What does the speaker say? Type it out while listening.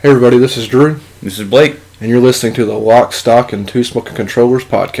Hey everybody, this is Drew, This is Blake. and you're listening to the Lock, Stock, and Two Smoking Controllers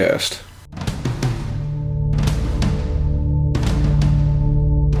podcast.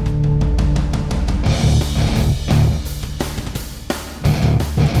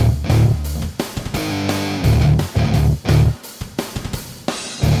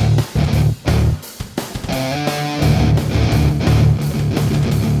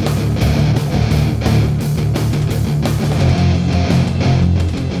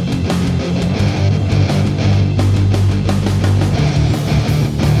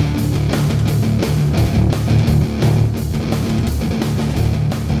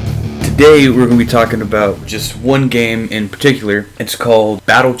 Today we're going to be talking about just one game in particular. It's called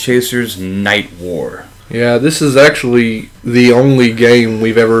Battle Chasers Night War. Yeah, this is actually the only game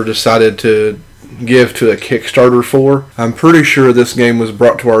we've ever decided to give to a Kickstarter for. I'm pretty sure this game was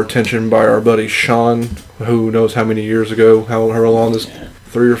brought to our attention by our buddy Sean, who knows how many years ago, how long this,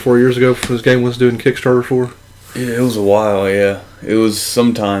 3 or 4 years ago this game was doing Kickstarter for. Yeah, it was a while, yeah. It was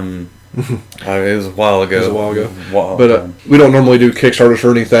sometime... it was a while ago. It was a while ago. We don't normally do Kickstarters for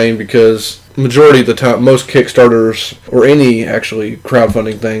anything because majority of the time, most Kickstarters, or any actually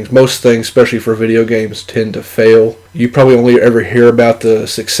crowdfunding things, most things, especially for video games, tend to fail. You probably only ever hear about the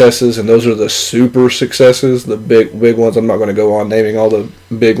successes, and those are the super successes, the big ones. I'm not going to go on naming all the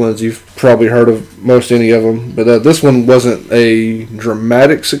big ones. You've probably heard of most any of them. But this one wasn't a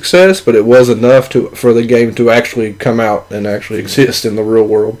dramatic success, but it was enough for the game to actually come out and actually exist in the real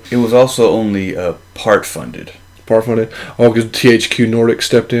world. It was also only part funded. Part funded? Oh, because THQ Nordic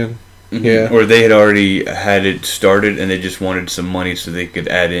stepped in? Mm-hmm. Yeah. Or they had already had it started and they just wanted some money so they could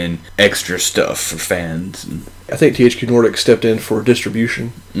add in extra stuff for fans. I think THQ Nordic stepped in for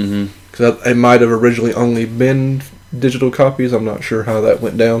distribution. Because it might have originally only been digital copies. I'm not sure how that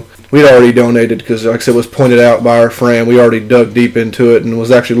went down. We'd already donated because, like I said, it was pointed out by our friend. We already dug deep into it and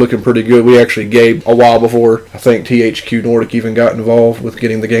was actually looking pretty good. We actually gave a while before I think THQ Nordic even got involved with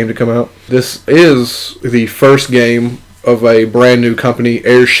getting the game to come out. This is the first game of a brand new company,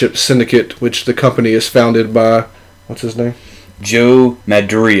 Airship Syndicate, which the company is founded by, what's his name? Joe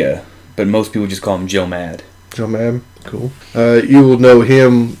Madureira, but most people just call him Joe Mad. Joe Mad, cool. You will know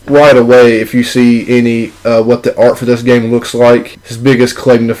him right away if you see any what the art for this game looks like. His biggest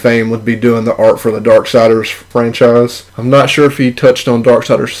claim to fame would be doing the art for the Darksiders franchise. I'm not sure if he touched on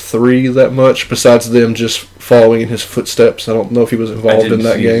Darksiders 3 that much, besides them just following in his footsteps. I don't know if he was involved in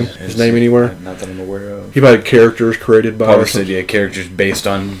that game. His name anywhere? Not that I'm aware of. He might have characters created by Probably said, yeah, characters based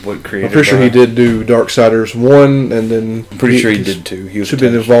on what created I'm pretty sure he did do Darksiders 1, and then... I'm pretty sure he did 2. He should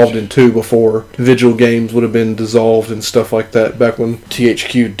have been involved in 2 before Vigil Games would have been dissolved and stuff like that back when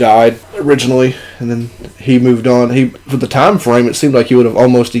THQ died originally, and then he moved on. For the time frame, it seemed like he would have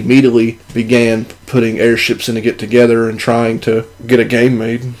almost immediately began putting Airship Syndicate together and trying to get a game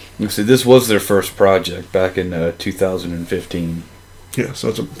made. See, this was their first project back in 2015. Yeah, so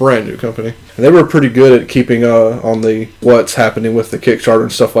it's a brand new company. And they were pretty good at keeping on the what's happening with the Kickstarter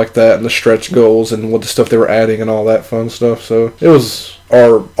and stuff like that, and the stretch goals and what the stuff they were adding and all that fun stuff. So it was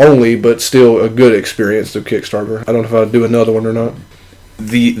our only, but still a good experience through Kickstarter. I don't know if I'd do another one or not.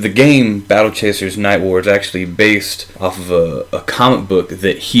 The game Battle Chasers Night War is actually based off of a comic book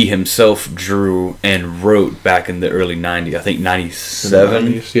that he himself drew and wrote back in the early 90s. I think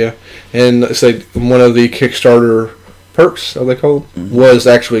 97. 90s, yeah. And say one of the Kickstarter perks, how they called, was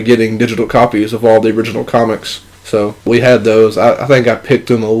actually getting digital copies of all the original comics. So we had those. I think I picked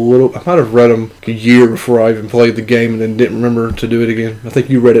them a little. I might have read them a year before I even played the game, and then didn't remember to do it again. I think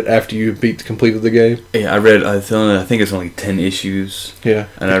you read it after you completed the game. Yeah, I think it's only 10 issues. Yeah.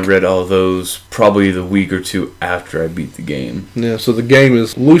 And I read all those probably the week or two after I beat the game. Yeah, so the game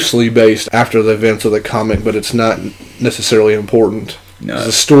is loosely based after the events of the comic, but it's not necessarily important. No.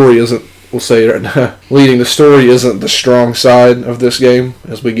 The story isn't, we'll say it right now, the story isn't the strong side of this game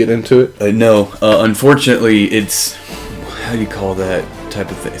as we get into it. No, unfortunately, it's, how do you call that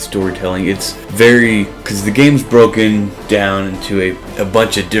type of storytelling? It's very, because the game's broken down into a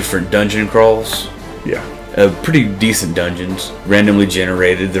bunch of different dungeon crawls. Yeah. Pretty decent dungeons, randomly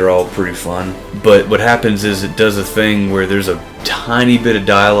generated. They're all pretty fun. But what happens is it does a thing where there's a tiny bit of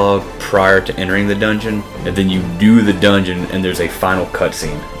dialogue prior to entering the dungeon, and then you do the dungeon, and there's a final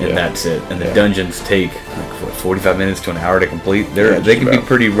cutscene, and that's it. And the dungeons take 45 minutes to an hour to complete. They can be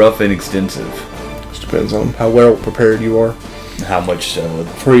pretty rough and extensive. Just depends on how well prepared you are. How much?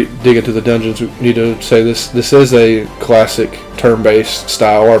 Before you dig into the dungeons, we need to say this is a classic turn-based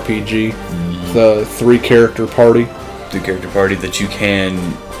style RPG. The 3-character party. 3-character party that you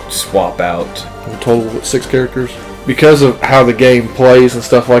can swap out. A total of 6 characters. Because of how the game plays and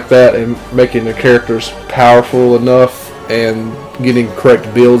stuff like that, and making the characters powerful enough and getting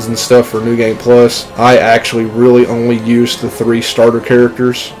correct builds and stuff for New Game Plus, I actually really only used the 3 starter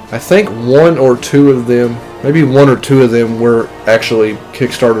characters. I think one or two of them were actually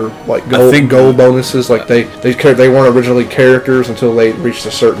Kickstarter like gold bonuses. Like they weren't originally characters until they reached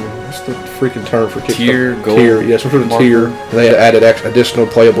a certain, what's the freaking term for Kickstarter? Tier, yes, some sort of tier. They added additional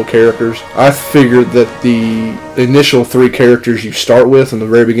playable characters. I figured that the initial 3 characters you start with in the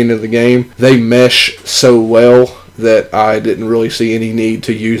very beginning of the game, they mesh so well that I didn't really see any need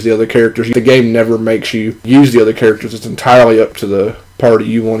to use the other characters. The game never makes you use the other characters. It's entirely up to the party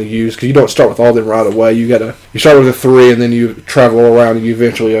you want to use, because you don't start with all of them right away. You start with the 3 and then you travel around and you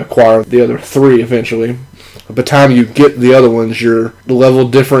eventually acquire the other 3 eventually. By the time you get the other ones, your level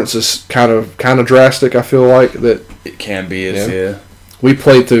difference is kind of drastic. I feel like that it can be. Yeah. We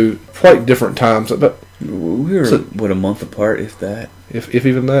played through quite different times, but we were a month apart, if that. If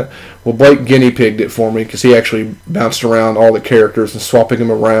even that. Well, Blake guinea pigged it for me because he actually bounced around all the characters and swapping them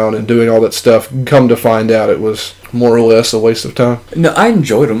around and doing all that stuff. Come to find out, it was more or less a waste of time. No, I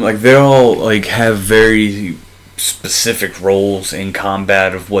enjoyed them. Like, they all like have very specific roles in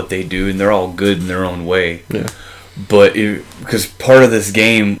combat of what they do, and they're all good in their own way. Yeah. But because part of this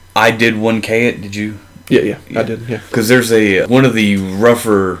game, I did 1K it. Did you? Yeah, I did. Yeah. Because there's one of the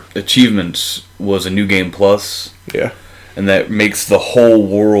rougher achievements was a New Game Plus. Yeah. And that makes the whole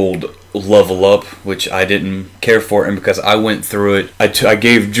world level up, which I didn't care for. And because I went through it, I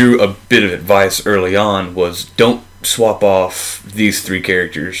gave Drew a bit of advice early on, was don't swap off these 3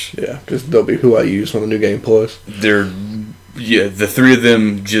 characters. Yeah, because they'll be who I use on the New Game Plus. The 3 of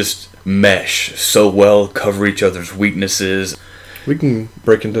them just mesh so well, cover each other's weaknesses. We can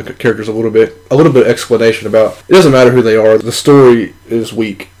break into characters a little bit explanation about, it doesn't matter who they are, the story is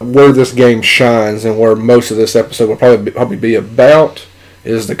weak. Where this game shines and where most of this episode will probably be about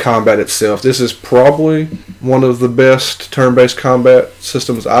is the combat itself. This is probably one of the best turn-based combat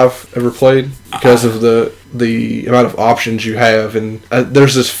systems I've ever played because of the amount of options you have, and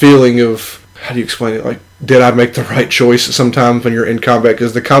there's this feeling of, how do you explain it, like, did I make the right choice sometimes when you're in combat?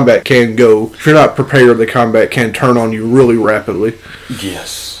 Because the combat can go, if you're not prepared, the combat can turn on you really rapidly.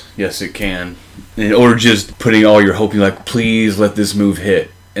 Yes, it can. Or just putting all your hope, you're like, please let this move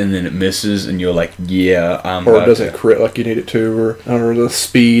hit. And then it misses, and you're like, yeah, I'm or it doesn't crit like you need it to, or the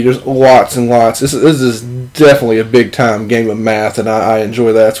speed. There's lots and lots. This is definitely a big-time game of math, and I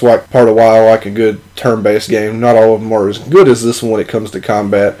enjoy that. That's part of why I like a good turn-based game. Not all of them are as good as this one when it comes to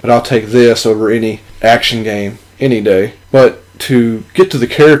combat, but I'll take this over any action game any day. But to get to the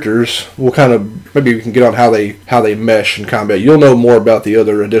characters, we can get on how they mesh in combat. You'll know more about the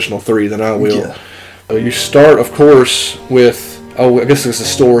other additional 3 than I will. Yeah. You start, of course, with... I guess it's a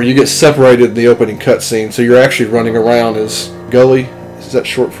story. You get separated in the opening cutscene, so you're actually running around as Gully. Is that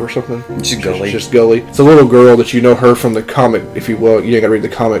short for something? Just Gully. Just Gully. It's a little girl that you know her from the comic, if you will. You ain't got to read the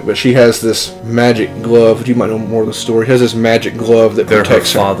comic, but she has this magic glove. You might know more of the story. She has this magic glove that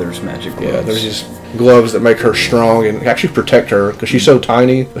protects her. Her father's magic gloves. Yeah, there's these gloves that make her strong and actually protect her because she's so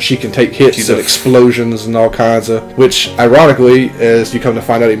tiny, but she can take hits and explosions and all kinds of, which, ironically, as you come to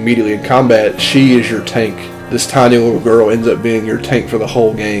find out immediately in combat, she is your tank. This tiny little girl ends up being your tank for the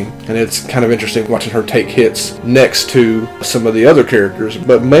whole game, and it's kind of interesting watching her take hits next to some of the other characters,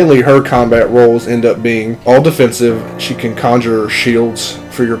 but mainly her combat roles end up being all defensive. She can conjure shields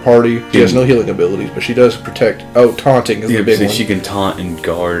for your party. She has no healing abilities, but she does protect. Taunting is the big one. She can taunt and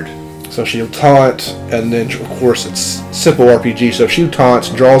guard. So she'll taunt, and then, of course, it's simple RPG, so if she taunts,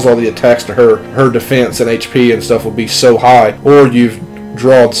 draws all the attacks to her defense and HP and stuff will be so high, or you've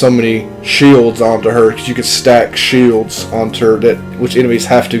drawn so many shields onto her because you could stack shields onto her, which enemies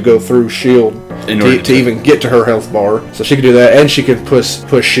have to go through shield to even get to her health bar. So she can do that, and she can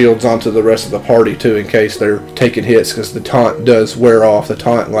push shields onto the rest of the party too in case they're taking hits, because the taunt does wear off. The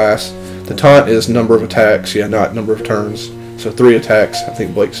taunt lasts. The taunt is number of attacks, not number of turns. So 3 attacks, I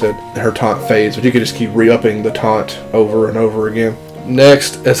think Blake said. Her taunt fades, but you can just keep re-upping the taunt over and over again.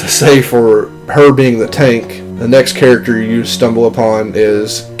 Next, as I say, for her being the tank, the next character you stumble upon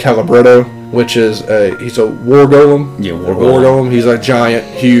is Calibretto, which is he's a war golem. Yeah, war golem. He's a giant,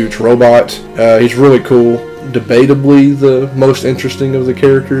 huge robot. He's really cool. Debatably the most interesting of the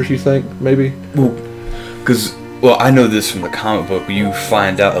characters, you think, maybe? Well, I know this from the comic book, but you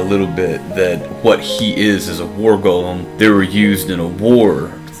find out a little bit that what he is a war golem. They were used in a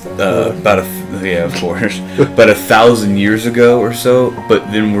war about 1,000 years ago or so,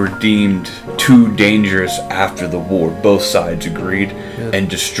 but then were deemed too dangerous after the war. Both sides agreed and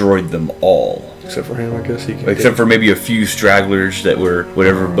destroyed them all. Except for him, I guess. Except for maybe a few stragglers that were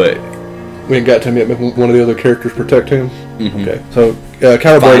whatever, but We ain't got to him yet. Maybe one of the other characters protect him. Mm-hmm. Okay, so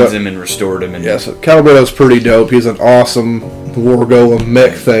Calibredo finds him and restored him. And yeah, so Calibredo's pretty dope. He's an awesome war golem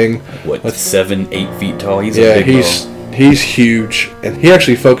mech thing. What, 7-8 feet tall? He's yeah, a big bro. He's huge, and he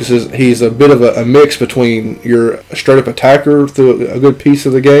actually focuses. He's a bit of a mix between your straight up attacker through a good piece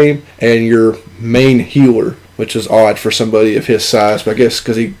of the game and your main healer, which is odd for somebody of his size. But I guess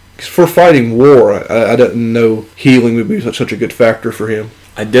because for fighting war, I didn't know healing would be such a good factor for him.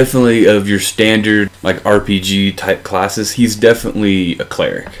 I definitely, of your standard like RPG type classes, he's definitely a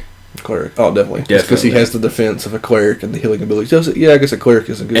cleric. Cleric. Oh, definitely. Because he has the defense of a cleric and the healing abilities. Yeah, I guess a cleric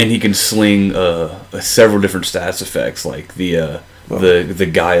is a good. And he can sling several different status effects, like the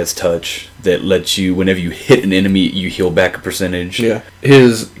Gaia's touch that lets you, whenever you hit an enemy, you heal back a percentage. Yeah,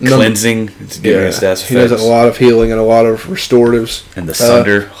 his cleansing. It's giving you status effects. He does a lot of healing and a lot of restoratives. And the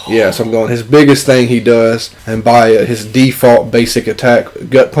Sunder. Yeah, so I'm going. His biggest thing he does, and by his default basic attack,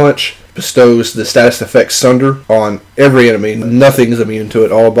 Gut Punch, bestows the status effect Sunder on every enemy. Nothing's immune to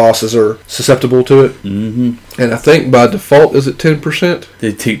it. All bosses are susceptible to it. Mm-hmm. And I think by default, is it 10%?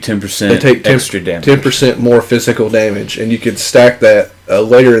 They take 10%. They take extra damage. 10% more physical damage, and you can stack that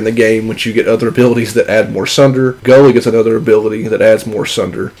later in the game, which you get other abilities that add more Sunder. Gully gets another ability that adds more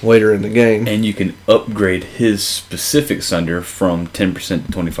Sunder later in the game. And you can upgrade his specific Sunder from 10%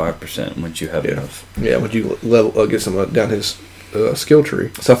 to 25% once you have enough. Yeah, when you level get some down his skill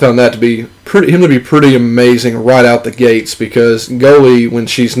tree. So I found that to be pretty amazing right out the gates, because Gully, when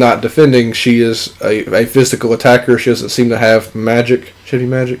she's not defending, she is a physical attacker. She doesn't seem to have magic. She have any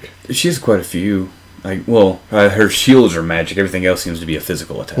magic? She has quite a few. Her shields are magic. Everything else seems to be a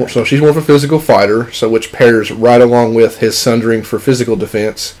physical attack. So she's more of a physical fighter, so which pairs right along with his sundering for physical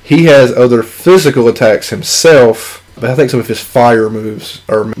defense. He has other physical attacks himself, but I think some of his fire moves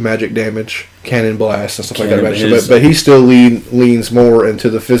are magic damage, cannon blast and stuff like that. But he still leans more into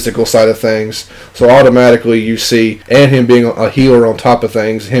the physical side of things. So automatically you see, and him being a healer on top of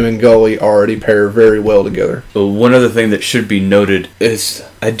things, him and Gully already pair very well together. One other thing that should be noted is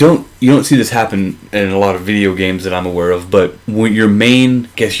you don't see this happen in a lot of video games that I'm aware of, but when your main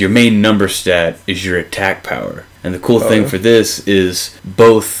number stat is your attack power. And the cool thing for this is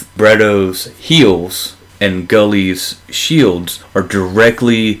both Bredo's heals and Gully's shields are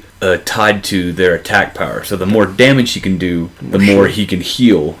directly tied to their attack power. So the more damage she can do, the more he can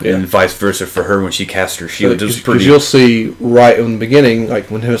heal, and vice versa for her when she casts her shield. Because you'll see right in the beginning,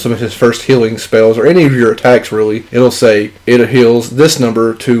 like when some of his first healing spells, or any of your attacks really, it'll say it heals this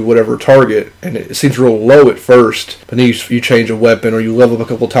number to whatever target, and it seems real low at first, but then you change a weapon or you level up a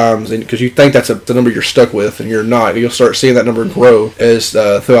couple times, and because you think that's the number you're stuck with, and you're not. You'll start seeing that number grow as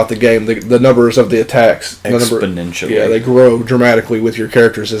throughout the game. The numbers of the attacks exponentially. They grow dramatically with your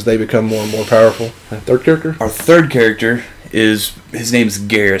characters as they become more and more powerful. Third character? Our third character is, his name's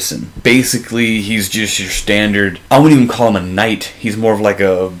Garrison. Basically, he's just your standard, I wouldn't even call him a knight. He's more of like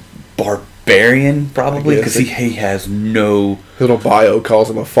a barbarian, probably, because he has no... Little bio calls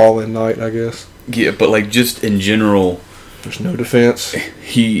him a fallen knight, I guess. Yeah, but like just in general... There's no defense.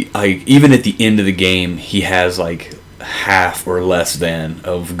 Even at the end of the game, he has like half or less than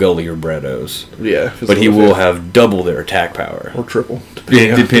of Gully or Bredo's. Yeah. But he will have double their attack power. Or triple.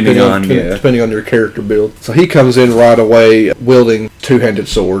 Depending on your character build. So he comes in right away wielding two-handed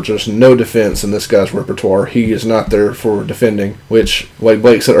swords. There's no defense in this guy's repertoire. He is not there for defending, which, like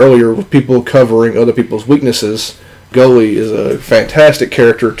Blake said earlier, with people covering other people's weaknesses, Gully is a fantastic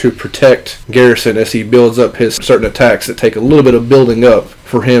character to protect Garrison as he builds up his certain attacks that take a little bit of building up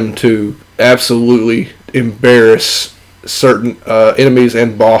for him to absolutely embarrass certain enemies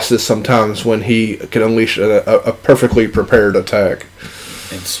and bosses sometimes when he can unleash a perfectly prepared attack.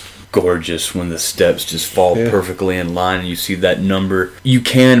 It's gorgeous when the steps just fall perfectly in line and you see that number. You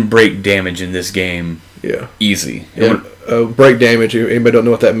can break damage in this game easy. Break damage, anybody don't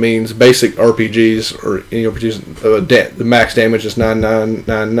know what that means, basic RPGs or any RPGs, the max damage is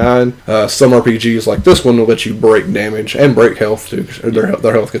 9999. Some RPGs like this one will let you break damage and break health too.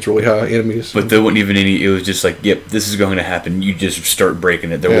 Their health gets really high, enemies. But there wasn't even any, it was just like, yep, this is going to happen. You just start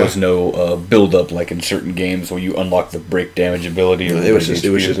breaking it. There was no build up like in certain games where you unlock the break damage ability. It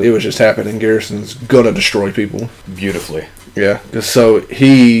was just happening. Garrison's gonna destroy people beautifully. Yeah, so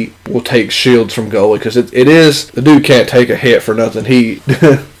he will take shields from Gully because it is, the dude can't take a hit for nothing. He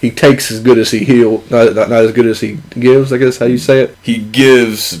he takes as good as he heals, not as good as he gives. I guess how you say it. He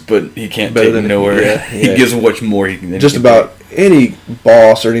gives, but he can't take nowhere. Yeah. He gives much more. He can just about any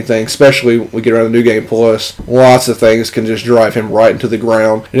boss or anything, especially when we get around the New Game Plus, lots of things can just drive him right into the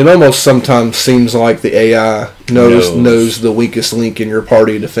ground. And it almost sometimes seems like the AI knows the weakest link in your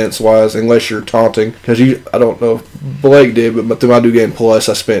party defense-wise, unless you're taunting. Because I don't know if Blake did, but through my New Game Plus,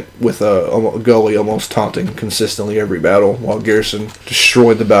 I spent with a Gully almost taunting consistently every battle, while Garrison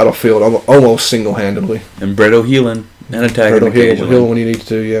destroyed the battlefield almost single-handedly. And Bredo healing and attacking heal when you need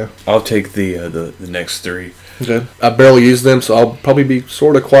to, yeah. I'll take the next 3. Okay. I barely use them, so I'll probably be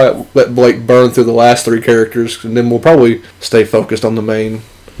sort of quiet, let Blake burn through the last 3 characters, and then we'll probably stay focused on the main,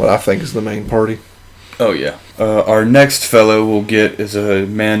 what I think is the main party. Oh, yeah. Our next fellow we'll get is a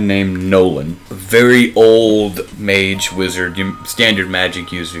man named Nolan. A very old mage, wizard, standard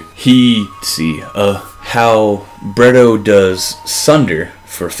magic user. How Bredo does Sunder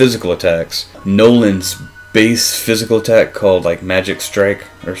for physical attacks. Nolan's base physical attack called like Magic Strike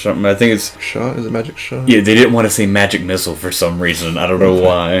or something. I think it's Shot. Is it Magic Shot? Yeah, they didn't want to say Magic Missile for some reason. I don't know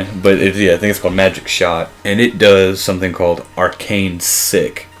why, but I think it's called Magic Shot, and it does something called Arcane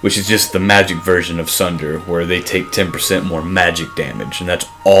Sick, which is just the magic version of Sunder, where they take 10% more magic damage, and that's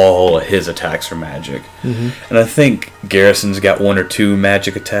all his attacks are magic. Mm-hmm. And I think Garrison's got 1 or 2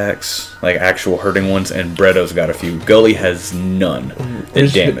 magic attacks, like actual hurting ones, and Bredo's got a few. Gully has none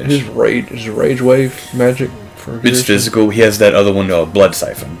that damage. His rage wave magic for Garrison? It's physical. He has that other one, Blood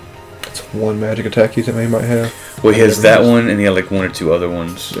Siphon. That's 1 magic attack he might have. Well, he has that one, and he had like 1 or 2 other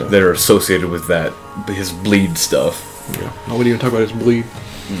ones that are associated with that. His bleed stuff. Yeah, I wouldn't even talk about his bleed.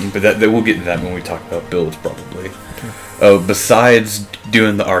 But that we'll get to that when we talk about builds, probably. Okay. Besides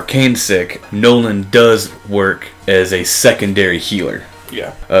doing the Arcane Sick, Nolan does work as a secondary healer.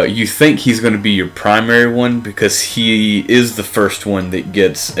 Yeah. You think he's going to be your primary one because he is the first one that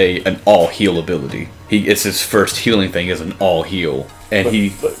gets an all heal ability. It's his first healing thing is an all heal, and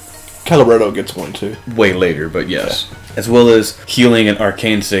but Calibretto gets one too. Way later, but yes. Yeah. As well as healing and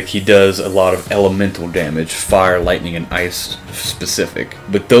Arcane Sick, he does a lot of elemental damage, fire, lightning, and ice specific.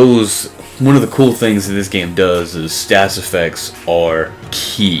 But one of the cool things that this game does is stats effects are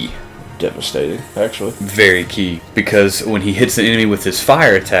key. Devastating, actually. Very key, because when he hits an enemy with his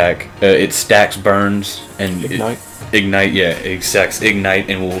fire attack, it stacks burns and it stacks ignite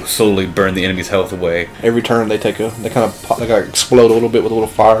and will slowly burn the enemy's health away. Every turn they kind of explode a little bit with a little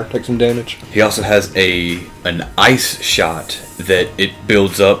fire, take some damage. He also has an ice shot that it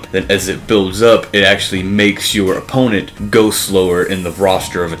builds up. Then as it builds up, it actually makes your opponent go slower in the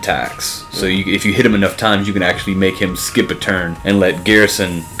roster of attacks. So if you hit him enough times, you can actually make him skip a turn and let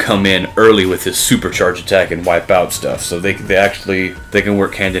Garrison come in early with his supercharge attack and wipe out stuff. So they can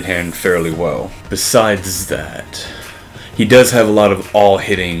work hand in hand fairly well. Besides that, he does have a lot of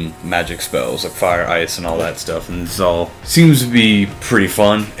all-hitting magic spells, like fire, ice, and all that stuff, and this all seems to be pretty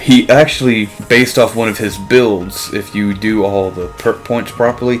fun. He actually, based off one of his builds, if you do all the perk points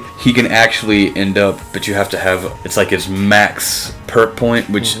properly, he can actually end up, but you have to have, it's like his max perk point,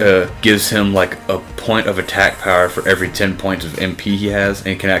 which gives him like a point of attack power for every 10 points of MP he has,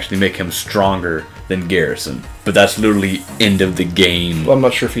 and can actually make him stronger than Garrison. But that's literally end of the game. Well, I'm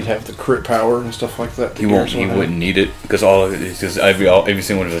not sure if he'd have the crit power and stuff like that. He wouldn't need it because every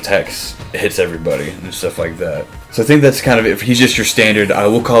single one of his attacks hits everybody and stuff like that. So I think that's kind of it. If he's just your standard, I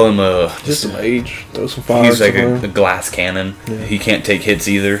will call him just a mage. Throw some fire. He's like a glass cannon. Yeah. He can't take hits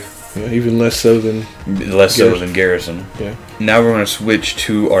either. Yeah, even less so than Garrison. Yeah. Now we're going to switch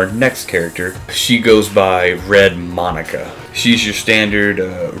to our next character. She goes by Red Monica. She's your standard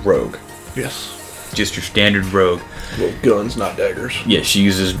rogue. Yes. Just your standard rogue. Well, guns, not daggers. Yeah, she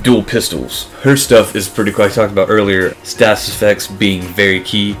uses dual pistols. Her stuff is pretty cool. I talked about earlier, stats effects being very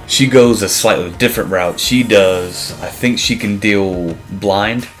key. She goes a slightly different route. I think she can deal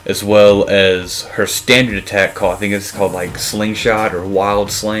blind, as well as her standard attack I think it's called like Slingshot or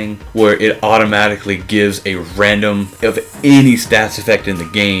Wild Sling, where it automatically gives a random of any stats effect in the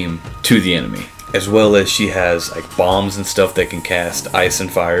game to the enemy. As well as she has like bombs and stuff that can cast ice and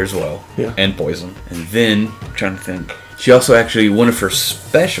fire as well. Yeah. And poison. And then, I'm trying to think. She also actually, one of her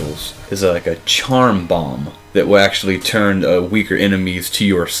specials is like a charm bomb that will actually turn weaker enemies to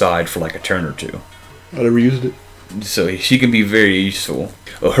your side for like a turn or two. I never used it. So she can be very useful.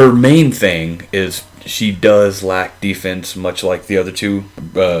 Her main thing is she does lack defense, much like the other two,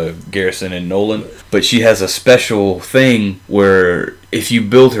 Garrison and Nolan. But she has a special thing where if you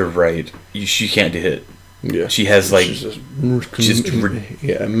build her right, she can't hit. Yeah. She has like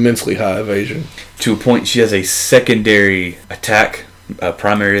immensely high evasion. To a point, she has a secondary attack, a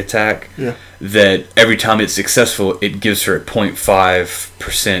primary attack. Yeah. That every time it's successful, it gives her a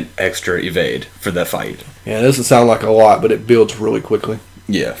 0.5% extra evade for that fight. Yeah, it doesn't sound like a lot, but it builds really quickly.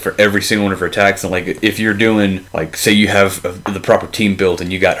 Yeah, for every single one of her attacks. And, like, if you're doing, like, say you have the proper team build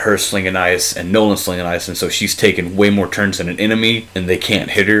and you got her slinging ice and Nolan slinging ice, and so she's taking way more turns than an enemy and they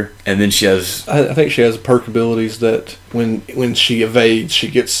can't hit her. And then she has... I think she has perk abilities that when she evades, she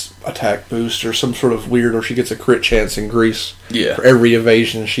gets attack boost or some sort of weird, or she gets a crit chance increase for every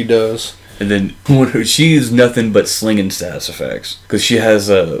evasion she does. And then she is nothing but slinging status effects. Because she has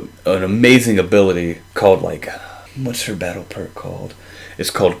an amazing ability called, like... What's her battle perk called? It's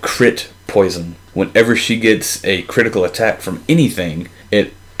called Crit Poison. Whenever she gets a critical attack from anything,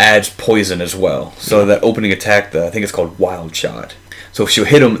 it adds poison as well. So that opening attack, I think it's called Wild Shot. So if she'll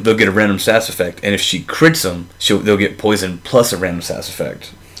hit them, they'll get a random status effect. And if she crits them, they'll get poison plus a random status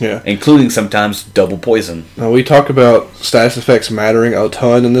effect. Yeah. Including sometimes double poison. Now, we talk about status effects mattering a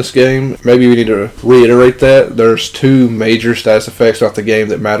ton in this game. Maybe we need to reiterate that. There's 2 major status effects throughout the game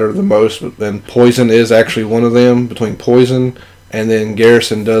that matter the most, and poison is actually one of them. Between poison and then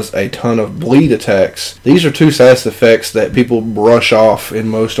Garrison does a ton of bleed attacks. These are 2 status effects that people brush off in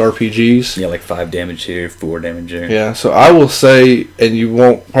most RPGs. Yeah, like 5 damage here, 4 damage here. Yeah, so I will say, and you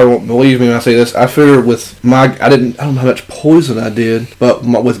probably won't believe me when I say this, I figured with I don't know how much poison I did, but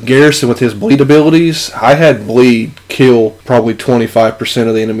with Garrison, with his bleed abilities, I had bleed kill probably 25%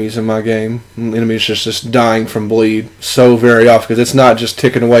 of the enemies in my game. Enemies just dying from bleed so very often, because it's not just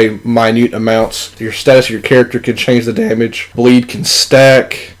ticking away minute amounts. Your status of your character can change the damage. Bleed can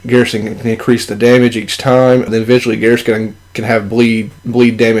stack. Garrison can increase the damage each time, and then eventually Garrison can have bleed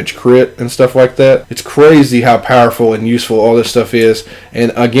damage crit and stuff like that. It's crazy how powerful and useful all this stuff is.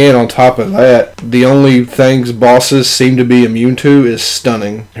 And again, on top of that, the only things bosses seem to be immune to is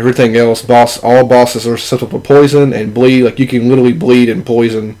stunning. Everything else, all bosses are susceptible to poison and bleed. Like, you can literally bleed and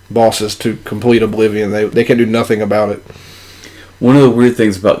poison bosses to complete oblivion. They can do nothing about it. One of the weird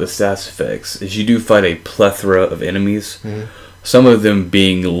things about the status effects is you do fight a plethora of enemies. Mm-hmm. Some of them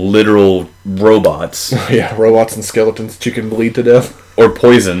being literal robots. Yeah, robots and skeletons that you can bleed to death. Or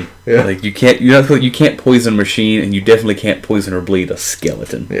poison. Yeah. Like, you can't poison a machine, and you definitely can't poison or bleed a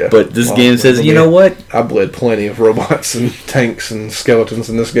skeleton. Yeah. But this game says, you know what? I bled plenty of robots and tanks and skeletons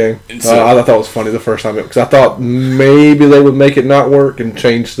in this game. So, I thought it was funny the first time, because I thought maybe they would make it not work and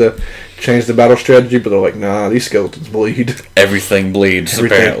change the battle strategy, but they're like, nah, these skeletons bleed. Everything bleeds,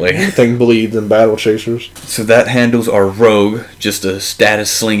 apparently. Everything bleeds in Battle Chasers. So that handles our rogue, just a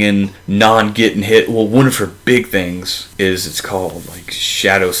status-slinging, non-getting hit. Well, one of her big things is it's called, like,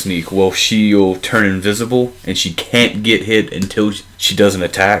 Shadow Sneak. Well, she'll turn invisible, and she can't get hit until she does an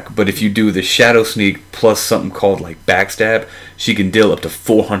attack. But if you do the Shadow Sneak plus something called, like, Backstab, she can deal up to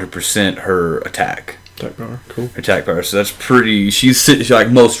 400% her attack. Attack power, cool. Attack power, so that's pretty. She's like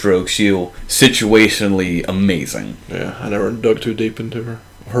most rogues. She'll situationally amazing. Yeah, I never dug too deep into her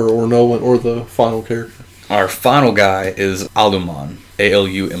or Nolan or the final character. Our final guy is Alumon,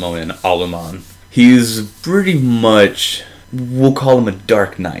 Alumon, Alumon. He's pretty much, we'll call him a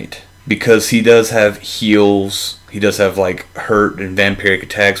Dark Knight, because he does have heals. He does have, like, hurt and vampiric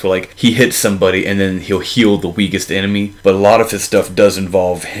attacks where, like, he hits somebody and then he'll heal the weakest enemy. But a lot of his stuff does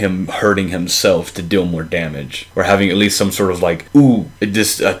involve him hurting himself to deal more damage. Or having at least some sort of, like,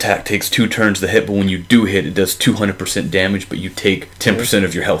 this attack takes 2 turns to hit, but when you do hit, it does 200% damage, but you take 10%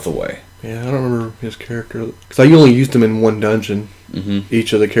 of your health away. Yeah, I don't remember his character. Because I only used him in one dungeon. Mm-hmm.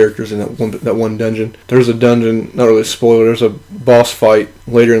 Each of the characters in that one dungeon. There's a dungeon, not really a spoiler, there's a boss fight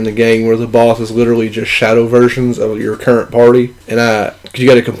later in the game where the boss is literally just shadow versions of your current party. And because you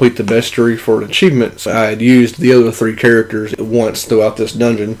got to complete the bestiary for an achievement, so I had used the other 3 characters once throughout this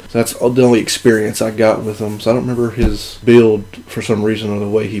dungeon. So that's the only experience I got with him. So I don't remember his build for some reason or the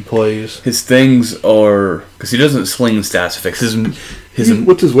way he plays. His things are, because he doesn't sling status effects.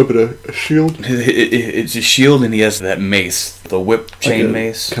 What's his weapon? A shield? It's a shield, and he has that mace, the whip chain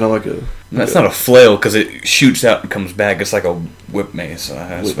mace. Kind of like a. That's not a flail because it shoots out and comes back. It's like a whip mace.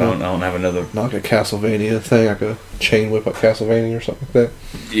 I don't have another. Not like a Castlevania thing, like a chain whip like Castlevania or something like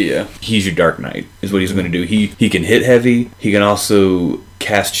that. Yeah, he's your Dark Knight. Is what he's going to do. He can hit heavy. He can also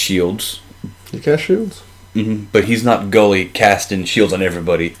cast shields. He cast shields. Mm-hmm. But he's not Gully casting shields on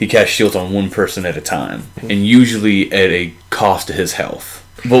everybody. He casts shields on one person at a time, and usually at a cost to his health.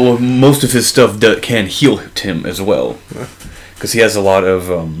 But most of his stuff can heal him as well, because he has a lot of.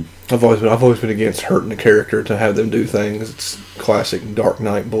 I've always been against hurting the character to have them do things. It's classic Dark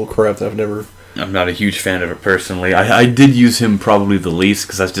Knight bullcrap that I've never. I'm not a huge fan of it personally. I did use him probably the least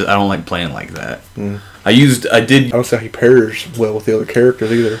because I don't like playing like that. Mm. I don't say he pairs well with the other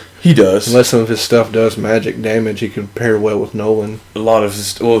characters either. He does. Unless some of his stuff does magic damage, he can pair well with Nolan. A lot of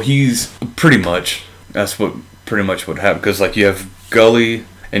his... Well, he's pretty much... That's what pretty much would happen. Because, like, you have Gully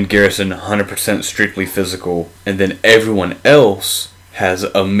and Garrison 100% strictly physical. And then everyone else has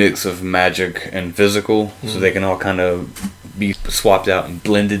a mix of magic and physical, so they can all kind of be swapped out and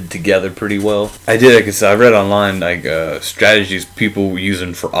blended together pretty well. I read online strategies people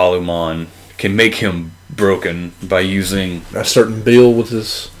using for Alumon can make him broken by using a certain build with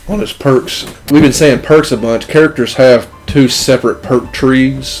on his perks. We've been saying perks a bunch. Characters have 2 separate perk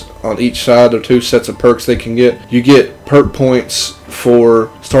trees on each side. There are 2 sets of perks they can get. You get perk points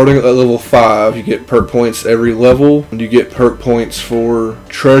for starting at level 5. You get perk points every level. And you get perk points for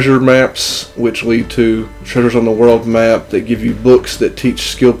treasure maps, which lead to treasures on the world map that give you books that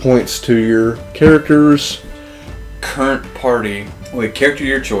teach skill points to your characters. Current party, character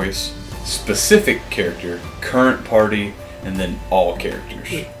your choice, specific character, current party, and then all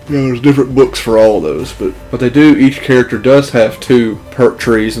characters. Yeah, there's different books for all of those, but what they do, each character does have 2 perk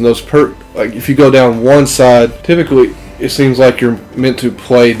trees, and those perk, like if you go down one side, typically it seems like you're meant to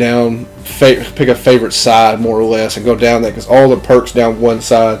play down, pick a favorite side more or less, and go down that, because all the perks down one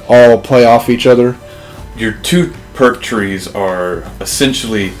side all play off each other. Your 2 perk trees are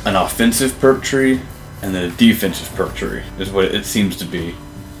essentially an offensive perk tree and then a defensive perk tree, is what it seems to be.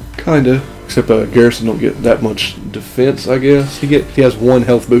 Kinda, except Garrison don't get that much defense, I guess. He has 1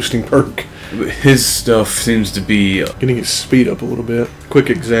 health boosting perk. His stuff seems to be getting his speed up a little bit. Quick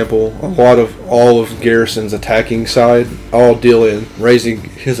example, all of Garrison's attacking side all deal in raising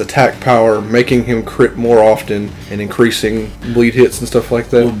his attack power, making him crit more often, and increasing bleed hits and stuff like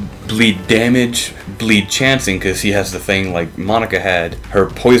that. Bleed damage, bleed chancing, because he has the thing like Monica had. Her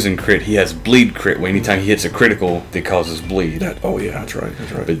poison crit, he has bleed crit. Anytime he hits a critical, that causes bleed. That's right.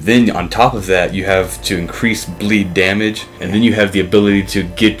 But then on top of that, you have to increase bleed damage, and then you have the ability to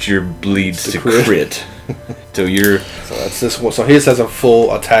get your bleeds to crit. So that's this one. So his has a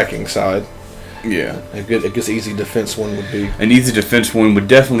full attacking side. Yeah. I guess easy defense one would be. An easy defense one would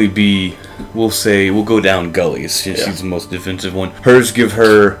definitely be, we'll go down Gully's. She's the most defensive one. Hers give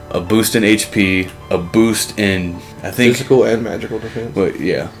her a boost in HP, a boost in, I think, physical and magical defense. But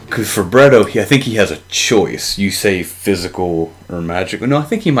yeah. Because for Bretto, I think he has a choice. You say physical or magical. No, I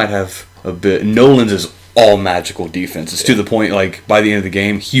think he might have a bit. Nolan's is all magical defense. It's to the point, like, by the end of the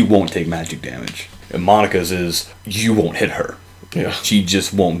game, he won't take magic damage. And Monica's is, you won't hit her. Yeah. She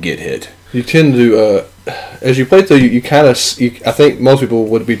just won't get hit. You tend to, as you play through, you kind of, I think most people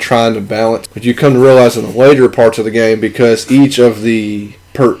would be trying to balance, but you come to realize in the later parts of the game, because each of the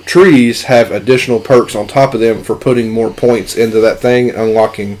perk trees have additional perks on top of them for putting more points into that thing,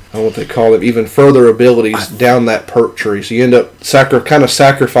 unlocking, I don't know what they call them, even further abilities down that perk tree. So you end up kind of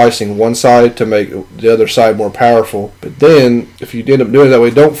sacrificing one side to make the other side more powerful. But then, if you end up doing it that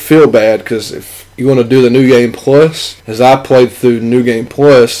way, don't feel bad, because if you want to do the New Game Plus, as I played through New Game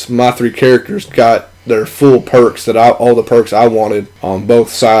Plus, my 3 characters got their full perks, all the perks I wanted on both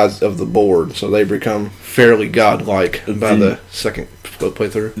sides of the board. So they become fairly godlike by the second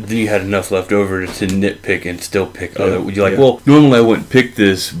playthrough. Then you had enough left over to nitpick and still pick other. You're like, well, normally I wouldn't pick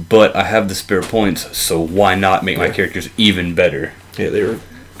this, but I have the spare points, so why not make my characters even better? Yeah, they were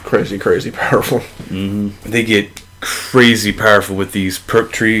crazy powerful. Mm-hmm. They get crazy powerful with these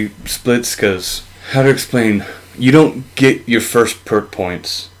perk tree splits, because, how to explain, you don't get your first perk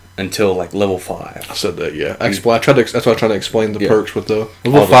points until like level 5. I said that, yeah. That's why I tried to explain the perks with the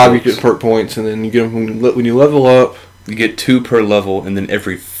level 5. You get perk points, and then you get them when you level up. You get 2 per level, and then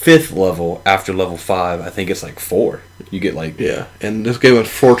every 5th level after level 5, I think it's like 4. You get like And this game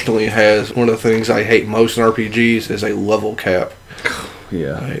unfortunately has one of the things I hate most in RPGs is a level cap.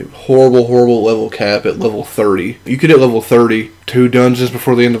 Yeah. A horrible level cap at level 30. You could hit level 30 2 dungeons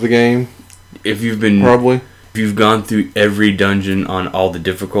before the end of the game. If you've gone through every dungeon on all the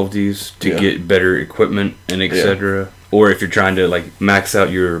difficulties to get better equipment and etc. Or if you're trying to like max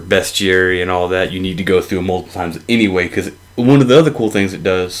out your bestiary and all that, you need to go through it multiple times anyway. Because one of the other cool things it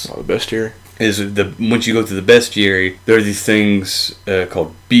does, the bestiary, is once you go through the bestiary, there are these things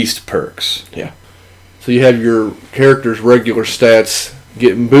called beast perks. Yeah. So you have your character's regular stats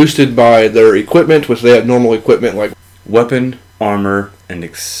getting boosted by their equipment, which they have normal equipment like weapon, armor, and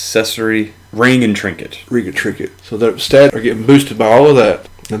accessory, ring and trinket. So their stats are getting boosted by all of that.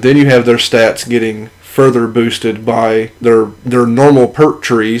 And then you have their stats getting further boosted by their normal perk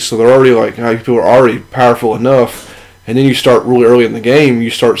trees. So they're already people are already powerful enough. And then you start really early in the game, you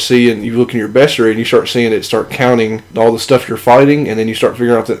look in your bestiary and you start seeing it start counting all the stuff you're fighting, and then you start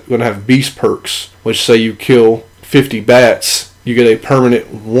figuring out that you're going to have beast perks, which say you kill 50 bats, you get a permanent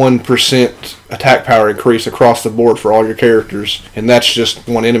 1% attack power increase across the board for all your characters, and that's just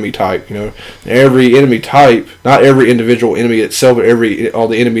one enemy type. Every enemy type, not every individual enemy itself, but all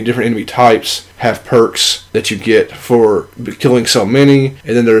the different enemy types have perks that you get for killing so many.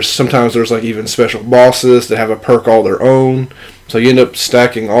 And then sometimes there's like even special bosses that have a perk all their own. So you end up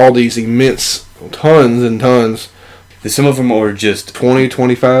stacking all these immense tons and tons. Some of them are just 20,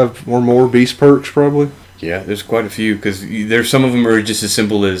 25 or more beast perks, probably. Yeah, there's quite a few, because there's some of them are just as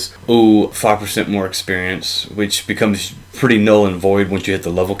simple as 5% more experience, which becomes pretty null and void once you hit the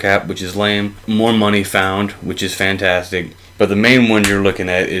level cap, which is lame. More money found, which is fantastic. But the main one you're looking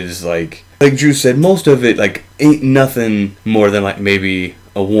at is like Drew said, most of it like ain't nothing more than like maybe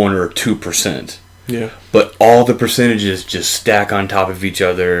a 1 or 2%. Yeah. But all the percentages just stack on top of each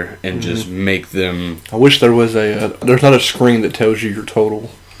other and just make them. I wish there was there's not a screen that tells you your total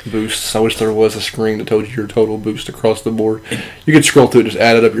boosts. I wish there was a screen that told you your total boost across the board. You could scroll through it, just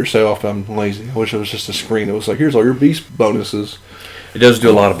add it up yourself, but I'm lazy. I wish it was just a screen that was like, here's all your beast bonuses. It does do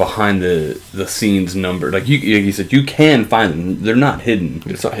a lot of behind the scenes number. Like you said, you can find them. They're not hidden.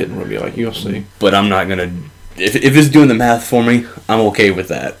 It's not hidden, really. Like, you'll see. But I'm not going to... If it's doing the math for me, I'm okay with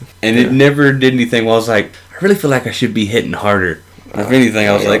that. And it never did anything where I was like, I really feel like I should be hitting harder. If anything,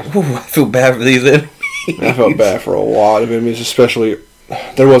 I was like, I feel bad for these enemies. I felt bad for a lot of enemies, especially...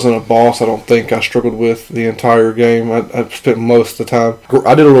 There wasn't a boss I don't think I struggled with the entire game. I spent most of the time.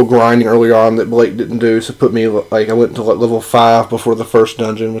 I did a little grinding early on that Blake didn't do, so put me, like, I went to like level 5 before the first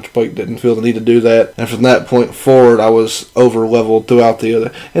dungeon, which Blake didn't feel the need to do that. And from that point forward, I was over leveled throughout the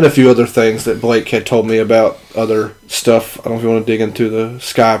other, and a few other things that Blake had told me about other stuff. I don't know if you want to dig into the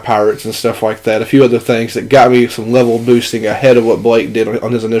Sky Pirates and stuff like that. A few other things that got me some level boosting ahead of what Blake did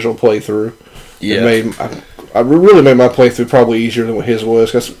on his initial playthrough. Yeah. I really made my playthrough probably easier than what his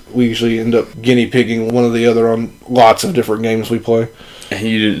was, because we usually end up guinea pigging one or the other on lots of different games we play. And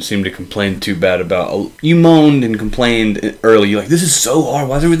you didn't seem to complain too bad about... You moaned and complained early. You're like, this is so hard.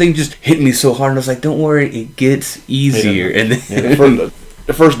 Why is everything just hitting me so hard? And I was like, don't worry, it gets easier. Yeah. And then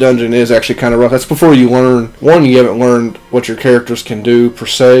The first dungeon is actually kind of rough. That's before you learn... One, you haven't learned what your characters can do, per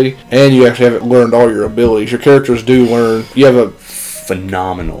se, and you actually haven't learned all your abilities. Your characters do learn... You have a...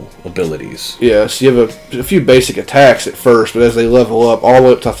 phenomenal abilities. Yes, you have a few basic attacks at first, but as they level up, all the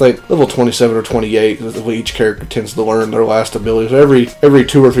way up to, I think, level 27 or 28, each character tends to learn their last abilities. Every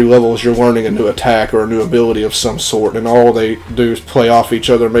 2 or 3 levels, you're learning a new attack or a new ability of some sort, and all they do is play off each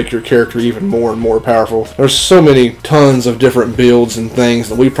other, make your character even more and more powerful. There's so many tons of different builds and things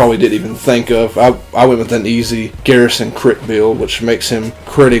that we probably didn't even think of. I went with an easy Garrison crit build, which makes him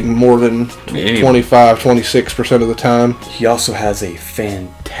critting more than 25-26% of the time. He also has a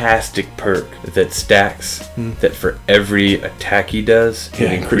fantastic perk that stacks that for every attack he does,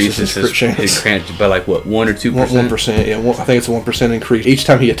 it increases his crit chance by like what, 1 or 2%? 1%, yeah. I think it's a 1% increase. Each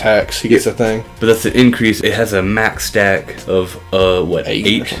time he attacks, he gets a thing. But that's the increase. It has a max stack of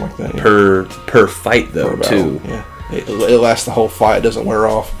 8 or something like that, per fight though, too. Yeah. It lasts the whole fight, it doesn't wear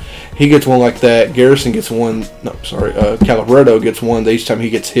off. He gets one like that. Garrison gets one. Calibretto gets one. Each time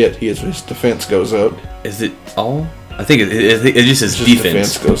he gets hit, his defense goes up. Is it all? I think it just says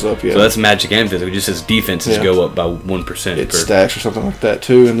defense goes up, yeah. So that's magic and physical. It just says defenses go up by 1%. It stacks or something like that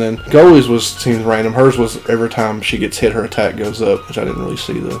too. And then Goalie's seems random. Hers was every time she gets hit, her attack goes up, which I didn't really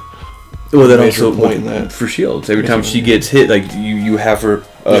see the. Well, that also point in that for shields. Every time she gets hit, like you have her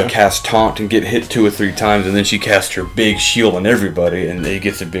cast taunt and get hit 2 or 3 times, and then she casts her big shield on everybody, and it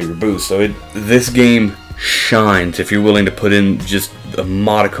gets a bigger boost. So this game shines if you're willing to put in just a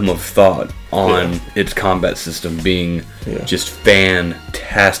modicum of thought on its combat system being just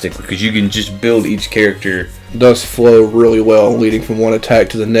fantastic, because you can just build each character. It does flow really well, leading from one attack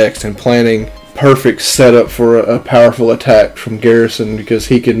to the next, and planning perfect setup for a powerful attack from Garrison, because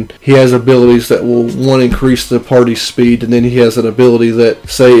he has abilities that will increase the party's speed, and then he has an ability that,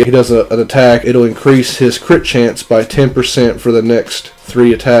 say he does an attack, it'll increase his crit chance by 10% for the next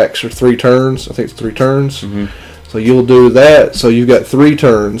 3 attacks or 3 turns. I think it's 3 turns. So you'll do that, so you've got 3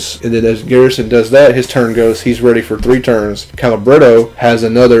 turns, and then as Garrison does that, his turn goes, he's ready for 3 turns. Calibretto has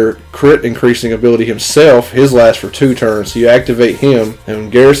another crit increasing ability himself, his lasts for 2 turns, so you activate him, and when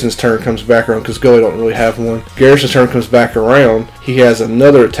Garrison's turn comes back around, because Goalie don't really have one, Garrison's turn comes back around, he has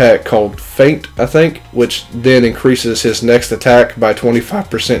another attack called Feint, I think, which then increases his next attack by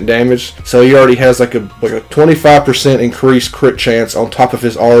 25% damage, so he already has like a 25% increased crit chance on top of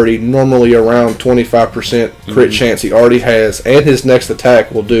his already normally around 25% crit chance he already has, and his next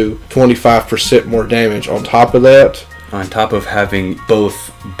attack will do 25% more damage on top of that. On top of having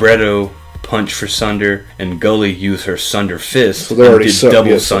both Bretto punch for Sunder and Goalie use her Sunder fist, so they're already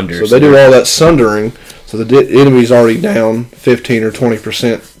double Sunder. So they do all that sundering, so the enemy's already down 15 or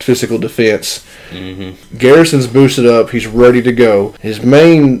 20% physical defense. Garrison's boosted up, he's ready to go. His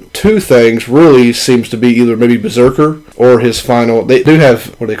main 2 things really seems to be either maybe Berserker or his final. They do have,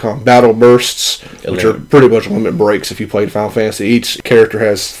 what do they call them, battle bursts, which are pretty much limit breaks if you played Final Fantasy. Each character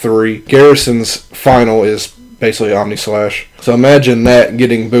has 3. Garrison's final is basically Omni Slash. So imagine that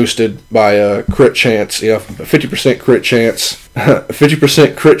getting boosted by a crit chance, a 50% crit chance,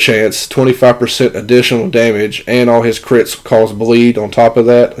 50% crit chance, 25% additional damage, and all his crits cause bleed on top of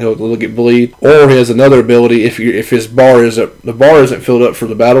that. He'll get bleed. Or he has another ability, if his the bar isn't filled up for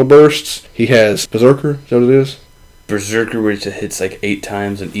the battle bursts, he has Berserker, is that what it is? Berserker, which hits like 8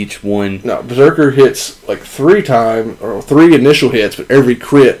 times, and each one... No, Berserker hits like 3 times, or 3 initial hits, but every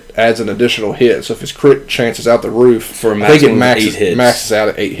crit adds an additional hit. So if his crit chance is out the roof, for a maximum of 8 hits. Maxes out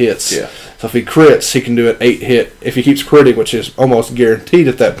at 8 hits. Yeah. So if he crits, he can do an 8 hit. If he keeps critting, which is almost guaranteed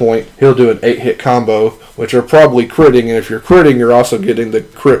at that point, he'll do an 8 hit combo, which are probably critting. And if you're critting, you're also getting the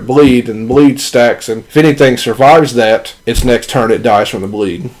crit bleed, and bleed stacks. And if anything survives that, its next turn it dies from the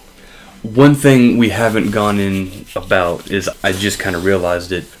bleed. One thing we haven't gone in about is, I just kind of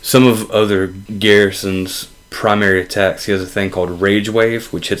realized it, some of other Garrison's primary attacks, he has a thing called Rage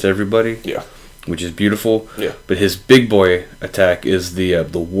Wave, which hits everybody. Yeah. Which is beautiful. Yeah. But his big boy attack is the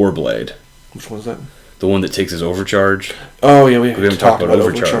Warblade. Which one's that? The one that takes his overcharge. Oh, yeah, we haven't talked about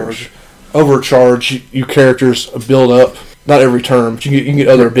overcharge. Overcharge, you characters build up, not every turn, but you can get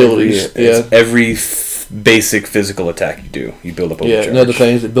other abilities. Yeah. Every basic physical attack you do, you build up overcharge. Yeah, and other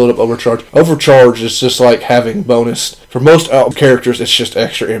things that build up overcharge. Overcharge is just like having bonus. For most characters, it's just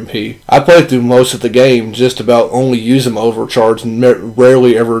extra MP. I played through most of the game just about only using overcharge and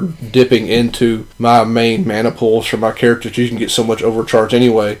rarely ever dipping into my main mana pools for my characters. You can get so much overcharge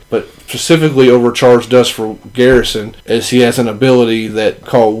anyway. But specifically overcharge does for Garrison is he has an ability that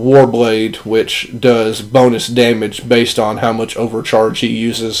called Warblade, which does bonus damage based on how much overcharge he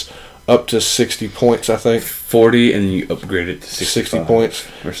uses. Up to 60 points, I think. 40, and then you upgrade it to 60 points.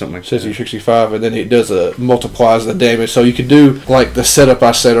 Or something like that. 60, 65, and then it does multiplies the damage. So you could do, like the setup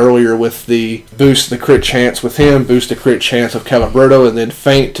I said earlier with the boost the crit chance with him, boost the crit chance of Calibretto, and then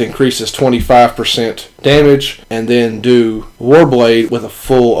Feint to increases 25% damage, and then do Warblade with a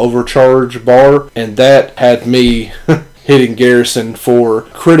full overcharge bar, and that had me hitting Garrison for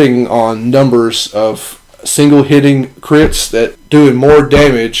critting on numbers of single hitting crits that doing more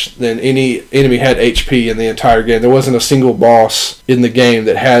damage than any enemy had HP in the entire game. There wasn't a single boss in the game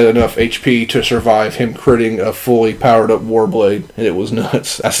that had enough HP to survive him critting a fully powered up Warblade, and it was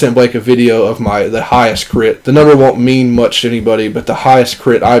nuts. I sent Blake a video of the highest crit. The number won't mean much to anybody, but the highest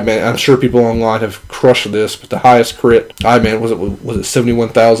crit I'm sure people online have crushed this, but the highest crit was it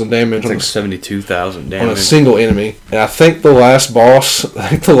 71,000 damage? It's like 72,000 damage on a single enemy. And I think the last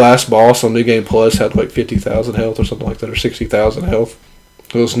boss on New Game Plus had like 50,000 health or something like that, or 60,000 health.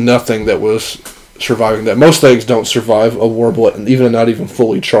 There was nothing that was surviving that. Most things don't survive a Warblade, and even not even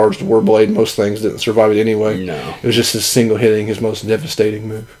fully charged Warblade, most things didn't survive it anyway. No. It was just his single hitting, his most devastating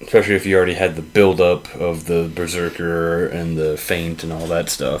move. Especially if you already had the build up of the Berserker and the Feint and all that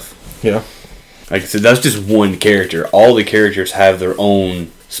stuff. Yeah. Like I said, that's just one character. All the characters have their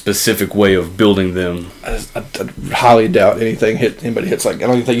own specific way of building them. I highly doubt anybody hits like. I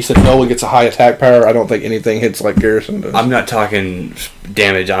don't even think you said no one gets a high attack power. I don't think anything hits like Garrison does. I'm not talking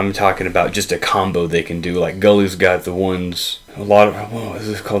damage. I'm talking about just a combo they can do. Like Gully's got the ones. What is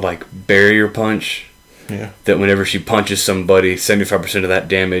this called? Like Barrier Punch. Yeah. That whenever she punches somebody, 75% of that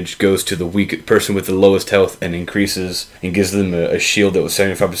damage goes to the weak person with the lowest health and increases and gives them a shield that was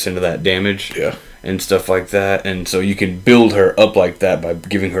 75% of that damage. Yeah. And stuff like that. And so you can build her up like that by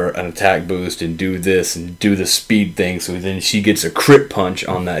giving her an attack boost and do this and do the speed thing. So then she gets a crit punch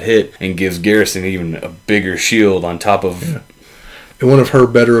on that hit and gives Garrison even a bigger shield on top of... Yeah. And one of her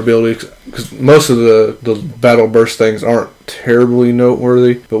better abilities, because most of the battle burst things aren't terribly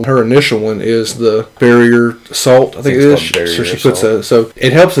noteworthy, but her initial one is the barrier assault. I think it is. So she puts so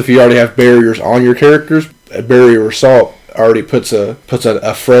it helps if you already have barriers on your characters. A barrier assault already puts a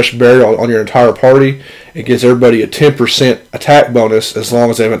fresh barrier on your entire party. It gives everybody a 10% attack bonus as long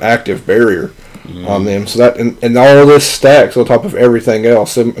as they have an active barrier on them. So that and all of this stacks on top of everything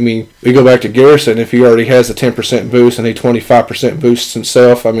else. I mean, we go back to Garrison. If he already has a 10% boost and he 25% boosts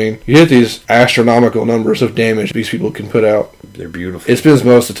himself, I mean, you hit these astronomical numbers of damage these people can put out. They're beautiful. It spends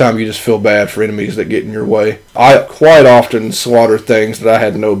most of the time you just feel bad for enemies that get in your way. I quite often slaughter things that I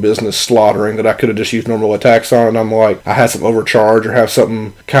had no business slaughtering that I could have just used normal attacks on. And I'm like, I had some overcharge or have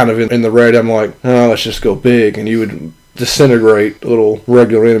something kind of in the red. I'm like, oh, let's just go big. And you would disintegrate little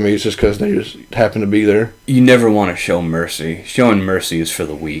regular enemies just because they just happen to be there. You never want to show mercy. Showing mercy is for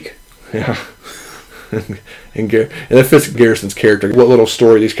the weak. Yeah. And that fits Garrison's character. What little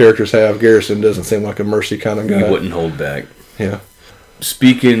story these characters have, Garrison doesn't seem like a mercy kind of guy. He wouldn't hold back. Yeah.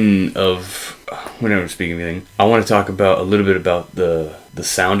 Speaking of whenever speaking of anything, I want to talk about a little bit about the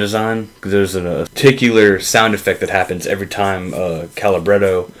sound design, because there's a particular sound effect that happens every time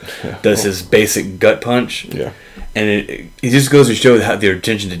Calibretto does his basic gut punch. Yeah. And it just goes to show how their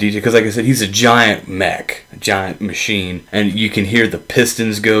attention to detail. Because like I said, he's a giant mech, a giant machine. And you can hear the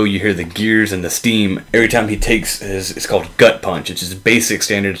pistons go, you hear the gears and the steam. Every time he takes his, it's called gut punch. It's his basic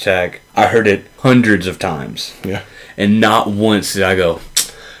standard attack. I heard it hundreds of times. Yeah. And not once did I go,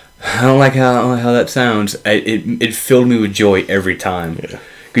 I don't like how that sounds. It filled me with joy every time. Yeah.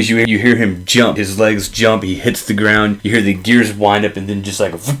 Because you hear him jump, his legs jump, he hits the ground, you hear the gears wind up, and then just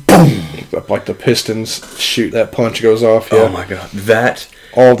like boom! Like the pistons shoot, that punch goes off. Yeah. Oh my god, that...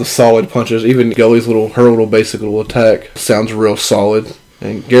 All the solid punches, even Gully's her little basic little attack sounds real solid.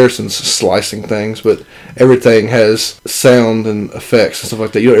 And Garrison's slicing things, but everything has sound and effects and stuff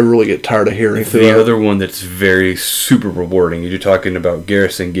like that. You don't ever really get tired of hearing. The other one that's very super rewarding, you're talking about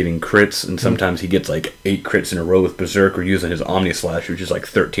Garrison getting crits, and sometimes he gets like 8 crits in a row with Berserker using his Omni Slash, which is like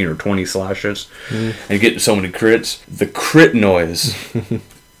 13 or 20 slashes, and getting so many crits. The crit noise...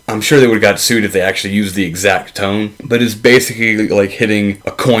 I'm sure they would have got sued if they actually used the exact tone, but it's basically like hitting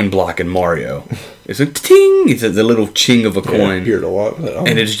a coin block in Mario. It's like ting! It's the little ching of a coin. I hear it a lot.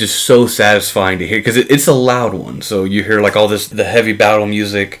 And it's just so satisfying to hear, because it's a loud one. So you hear like all the heavy battle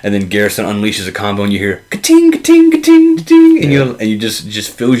music, and then Garrison unleashes a combo, and you hear ka-ting, ka-ting, ka-ting, ka-ting, and you just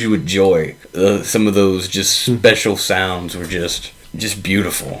fills you with joy. Some of those just special sounds were just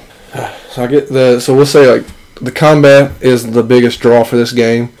beautiful. So we'll say like the combat is the biggest draw for this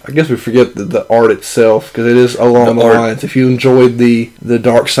game. I guess we forget the art itself, because it is along the lines. If you enjoyed the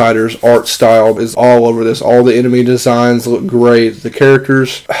Darksiders art style, is all over this. All the enemy designs look great. The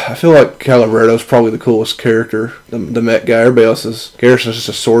characters, I feel like Calibretto's probably the coolest character. The mech guy. Everybody else is... Garrison's just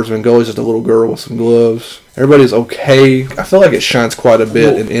a swordsman. Gully's just a little girl with some gloves. Everybody's okay. I feel like it shines quite a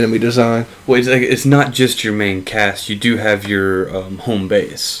bit in enemy design. Well, it's not just your main cast. You do have your home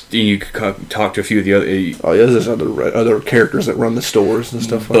base. And you can talk to a few of the other... Oh, yeah, there's other characters that run the stores and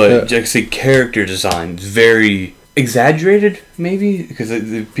stuff like that. But, like I say, character design is very exaggerated, maybe? Because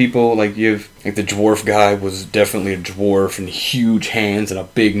the people, like, you have... Like, the dwarf guy was definitely a dwarf, and huge hands and a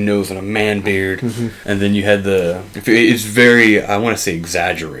big nose and a man beard. Mm-hmm. And then you had it's very, I want to say,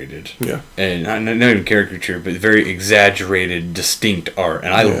 exaggerated. Yeah. And not even caricature, but very exaggerated, distinct art.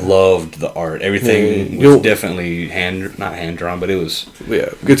 And I loved the art. Everything was definitely not hand-drawn, but it was... Yeah.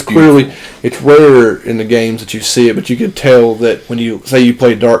 It's clearly... It's rare in the games that you see it, but you could tell that when you... Say you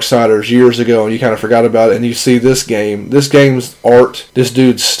played Darksiders years ago, and you kind of forgot about it, and you see this game's art, this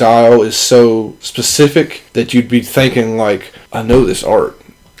dude's style is so specific that you'd be thinking, like, I know this art.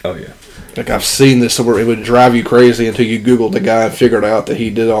 Oh, yeah. Like, I've seen this somewhere. It would drive you crazy until you Googled the guy and figured out that he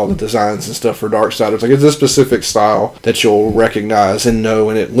did all the designs and stuff for Darksiders. Like, it's a specific style that you'll recognize and know,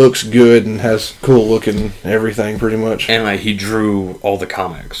 and it looks good and has cool looking everything, pretty much. And, like, he drew all the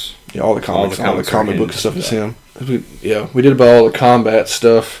comics. Yeah, all the comics, all the comic book stuff is him. We did about all the combat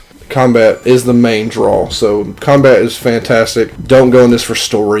stuff. Combat is the main draw, so combat is fantastic. Don't go in this for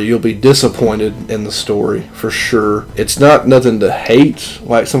story. You'll be disappointed in the story, for sure. It's not nothing to hate.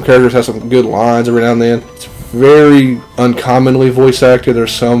 Like, some characters have some good lines every now and then. It's very uncommonly voice acted.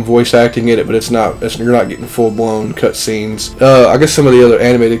 There's some voice acting in it, but you're not getting full-blown cutscenes. I guess some of the other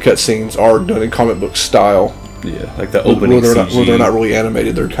animated cutscenes are done in comic book style. Yeah, like the opening CG. They're not really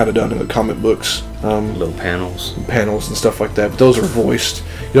animated. They're kind of done in the comic books. Little panels and stuff like that. But those are voiced.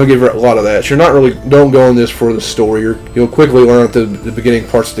 You don't get a lot of that. Don't go in this for the story. You'll quickly learn at the beginning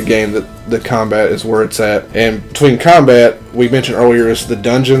parts of the game that the combat is where it's at. And between combat, we mentioned earlier, is the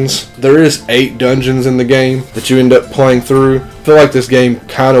dungeons. There is 8 dungeons in the game that you end up playing through. I feel like this game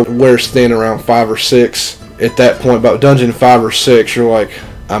kind of wears thin around 5 or 6. At that point, about dungeon 5 or 6, you're like,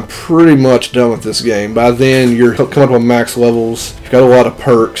 I'm pretty much done with this game. By then, you're coming up on max levels. You've got a lot of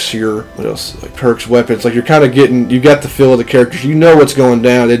perks. What else? Like perks, weapons. Like, you're kind of you got the feel of the characters. You know what's going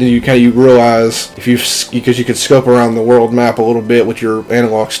down, and then you realize because you can scope around the world map a little bit with your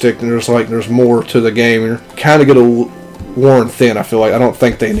analog stick, and there's more to the game. You're kind of getting worn thin. I feel like I don't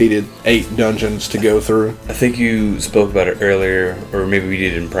think they needed 8 dungeons to go through. I think you spoke about it earlier, or maybe we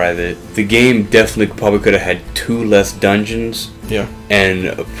did in private. The game definitely probably could have had 2 less dungeons. Yeah.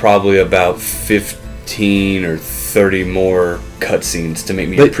 And probably about 15 or 30 more cutscenes to make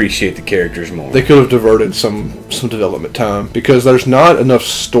me appreciate the characters more. They could have diverted some development time, because there's not enough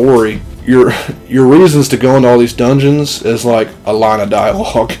story. Your reasons to go into all these dungeons is like a line of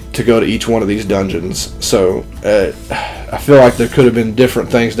dialogue to go to each one of these dungeons. So I feel like there could have been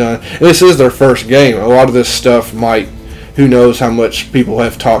different things done. And this is their first game. A lot of this stuff who who knows how much people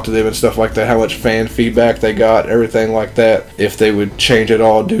have talked to them and stuff like that, how much fan feedback they got, everything like that. If they would change it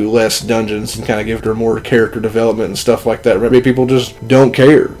all, do less dungeons and kind of give her more character development and stuff like that. Maybe people just don't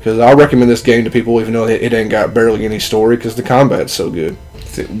care, because I'll recommend this game to people even though it ain't got barely any story, because the combat's so good.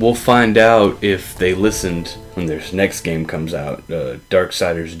 We'll find out if they listened when their next game comes out,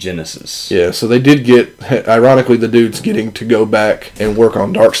 Darksiders Genesis. Yeah, so they did get, ironically, the dude's getting to go back and work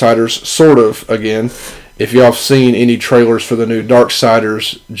on Darksiders, sort of, again. If y'all have seen any trailers for the new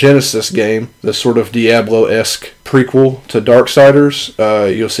Darksiders Genesis game, the sort of Diablo-esque prequel to Darksiders,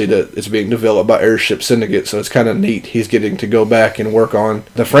 you'll see that it's being developed by Airship Syndicate, so it's kind of neat. He's getting to go back and work on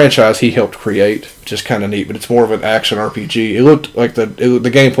the franchise he helped create, which is kind of neat, but it's more of an action RPG. It looked like the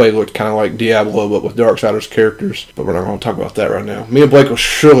gameplay looked kind of like Diablo, but with Darksiders characters, but we're not going to talk about that right now. Me and Blake will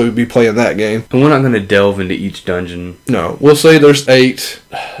surely be playing that game. And we're not going to delve into each dungeon. No, we'll say there's 8.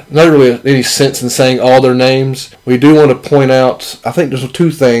 Not really any sense in saying all their names. We do want to point out, I think there's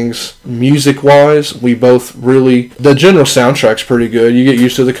 2 things. Music-wise, we both really... The general soundtrack's pretty good. You get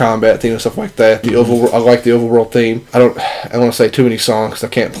used to the combat theme and stuff like that. I like the overworld theme. I don't want to say too many songs because I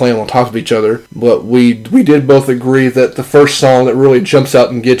can't play them on top of each other. But we did both agree that the first song that really jumps out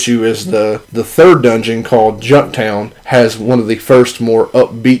and gets you is the third dungeon called Junktown. Has one of the first more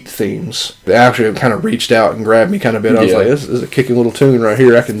upbeat themes. They actually kind of reached out and grabbed me kind of bit. I was like, this is a kicking little tune right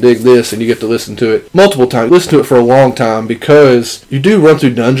here. I can dig this, and you get to listen to it multiple times. Listen to it for a long time, because you do run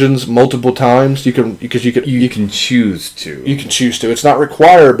through dungeons multiple times. You can choose to. You can choose to. It's not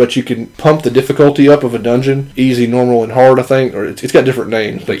required, but you can pump the difficulty up of a dungeon. Easy, normal, and hard, I think. Or it's got different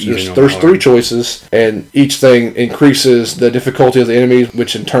names. But there's 3 choices, and each thing increases the difficulty of the enemies,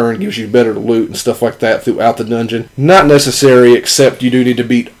 which in turn gives you better loot and stuff like that throughout the dungeon. Not necessary, except you do need to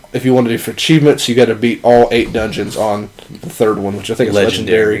beat, if you want to do for achievements, you got to beat all 8 dungeons on the third one, which I think is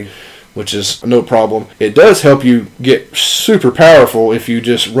legendary, which is no problem. It does help you get super powerful if you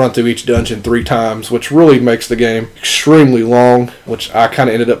just run through each dungeon 3 times, which really makes the game extremely long, which I kind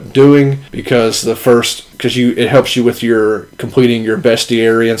of ended up doing because it helps you with your completing your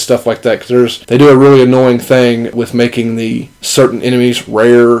bestiary and stuff like that. Because they do a really annoying thing with making the certain enemies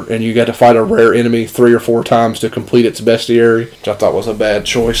rare, and you got to fight a rare enemy 3 or 4 times to complete its bestiary, which I thought was a bad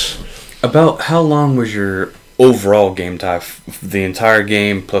choice. About how long was your overall game time? The entire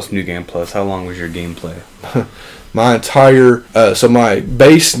game plus New Game Plus, how long was your gameplay? My entire my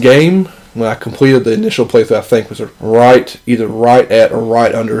base game, when I completed the initial playthrough, I think was either right at or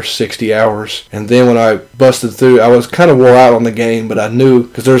right under 60 hours. And then when I busted through, I was kind of wore out on the game, but I knew,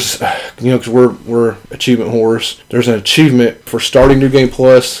 because there's, because we're achievement whores, there's an achievement for starting New Game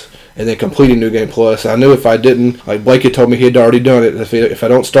Plus and then completing New Game Plus. I knew if I didn't, like Blake had told me he had already done it, if I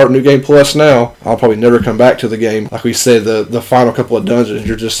don't start New Game Plus now, I'll probably never come back to the game. Like we said, the final couple of dungeons,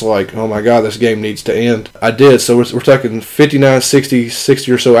 you're just like, oh my god, this game needs to end. I did, so we're talking 59,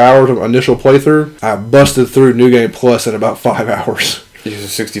 60 or so hours of initial playthrough. I busted through New Game Plus in about 5 hours.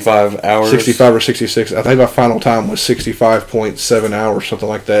 65 hours? 65 or 66. I think my final time was 65.7 hours, something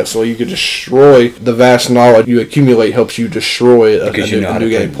like that. So you can destroy the vast knowledge you accumulate helps you destroy a new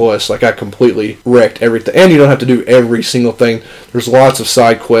game plus. Like, I completely wrecked everything. And you don't have to do every single thing. There's lots of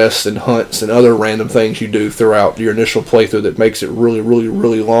side quests and hunts and other random things you do throughout your initial playthrough that makes it really, really,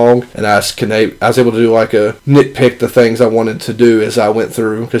 really long. And I was able to do like a nitpick the things I wanted to do as I went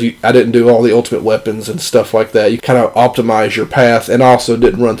through, because I didn't do all the ultimate weapons and stuff like that. You kind of optimize your path, and also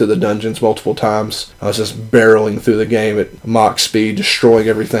didn't run through the dungeons multiple times. I was just barreling through the game at Mach speed, destroying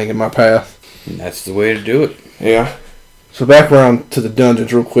everything in my path. And that's the way to do it. Yeah. So back around to the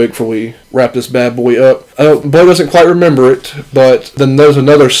dungeons real quick before we wrap this bad boy up. Blake doesn't quite remember it, but then there's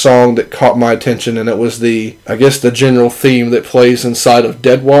another song that caught my attention, and it was the general theme that plays inside of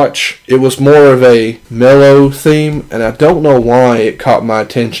Dead Watch. It was more of a mellow theme, and I don't know why it caught my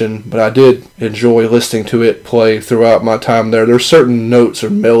attention, but I did enjoy listening to it play throughout my time there. There's certain notes or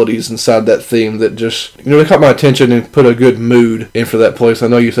melodies inside that theme that just, they caught my attention and put a good mood in for that place. I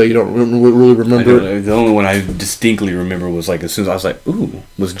know you say you don't really remember it. The only one I distinctly remember was like, as soon as I was like, ooh,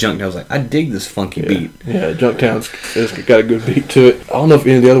 was Junktown. I was like, I dig this funky beat. Yeah, Junktown's got a good beat to it. I don't know if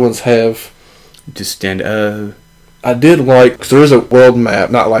any of the other ones have. I did like, because there is a world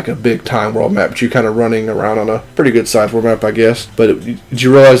map, not like a big time world map, but you're kind of running around on a pretty good sized world map, I guess. But did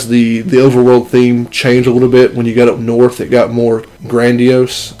you realize the overworld theme changed a little bit when you got up north? It got more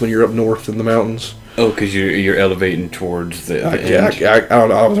grandiose when you're up north in the mountains. Oh, because you're elevating towards the end. I don't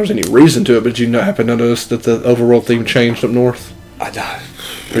know if there's any reason to it, but did you not happen to notice that the overworld theme changed up north?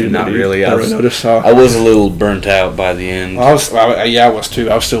 Not really. I noticed. I was a little burnt out by the end. I was too.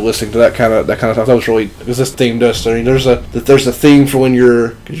 I was still listening to that kind of stuff. That was really, because this theme does. I mean, there's a theme for when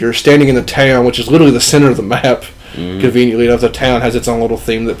you're standing in the town, which is literally the center of the map. Conveniently enough, the town has its own little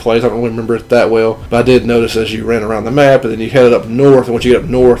theme that plays. I don't really remember it that well, but I did notice as you ran around the map, and then you headed up north, and once you get up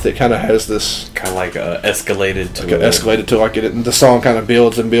north, it kind of has this... Kind of like escalated to... escalated to like it. The song kind of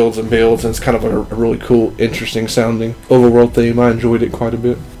builds and builds and builds, and it's kind of a really cool, interesting sounding overworld theme. I enjoyed it quite a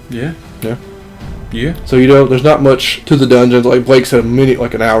bit. Yeah. Yeah. Yeah. So, there's not much to the dungeons. Like Blake said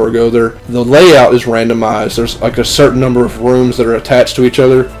like an hour ago, the layout is randomized. There's like a certain number of rooms that are attached to each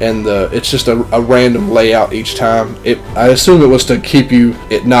other, and it's just a random layout each time. I assume it was to keep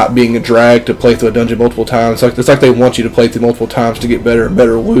it not being a drag to play through a dungeon multiple times. It's like they want you to play through multiple times to get better and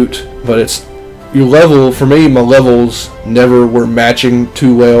better loot. But it's your level. For me, my levels never were matching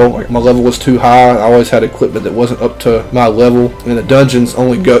too well. Like my level was too high. I always had equipment that wasn't up to my level, and the dungeons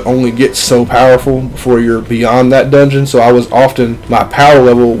only get so powerful before you're beyond that dungeon. So I was often, my power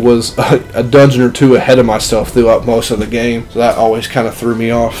level was a dungeon or two ahead of myself throughout most of the game. So that always kind of threw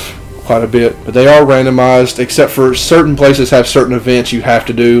me off quite a bit. But they are randomized, except for certain places have certain events you have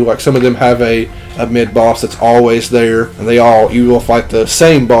to do. Like some of them have a mid-boss that's always there, and you will fight the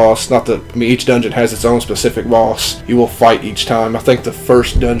same boss. Each dungeon has its own specific boss you will fight each time. I think the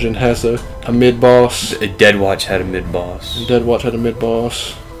first dungeon has a mid-boss. Deadwatch had a mid-boss. Deadwatch had a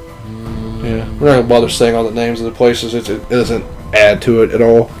mid-boss. Yeah, we're not going to bother saying all the names of the places. It doesn't add to it at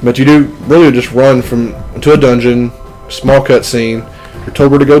all. But you do really just run to a dungeon, small cutscene. You're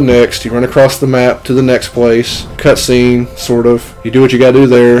told where to go next. You run across the map to the next place. Cutscene, sort of. You do what you gotta do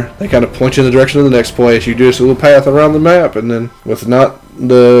there. They kind of point you in the direction of the next place. You do this little path around the map, and then with not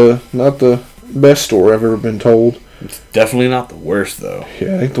the best story I've ever been told. It's definitely not the worst, though.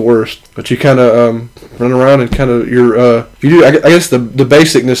 Yeah, I think the worst. But you kind of run around and kind of I guess the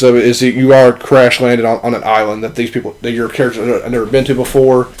basicness of it is that you are crash landed on an island that your characters have never been to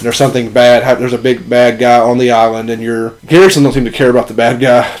before. And there's something bad. There's a big bad guy on the island, and Garrison don't seem to care about the bad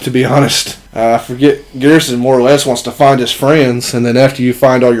guy, to be honest. I forget, Garrison more or less wants to find his friends, and then after you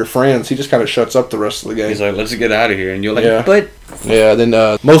find all your friends, he just kind of shuts up the rest of the game. He's like, let's get out of here, and you're like, yeah. But... Yeah, then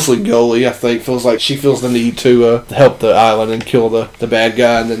mostly Gully, I think, feels like she feels the need to help the island and kill the bad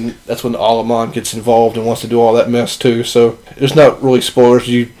guy, and then that's when Alamon gets involved and wants to do all that mess too. So there's not really spoilers.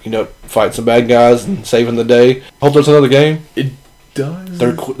 You fight some bad guys and saving the day. Hope there's another game. It does.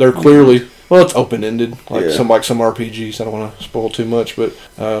 They're clearly... Well, it's open-ended, some RPGs. I don't want to spoil too much, but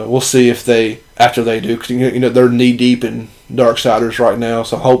we'll see if after they do, because they're knee-deep in Darksiders right now,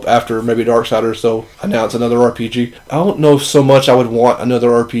 so I hope after maybe Darksiders they'll announce another RPG. I don't know so much I would want another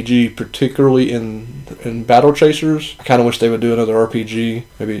RPG, particularly in Battle Chasers. I kind of wish they would do another RPG,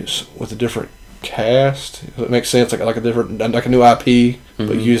 maybe with a different cast. If it makes sense, like a different, like a new IP,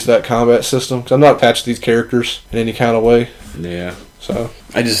 but use that combat system, because I'm not attached to these characters in any kind of way. Yeah. So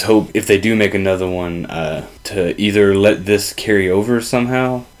I just hope if they do make another one, to either let this carry over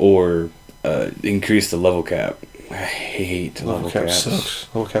somehow or increase the level cap. I hate level caps. Sucks.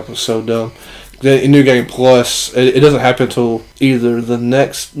 Level cap was so dumb. In New Game Plus, it doesn't happen until either the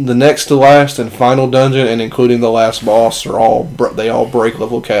next to last and final dungeon, and including the last boss, they all break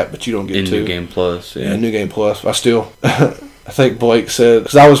level cap, but you don't get to. In New Game Plus, yeah. In New Game Plus, I still. I think Blake said,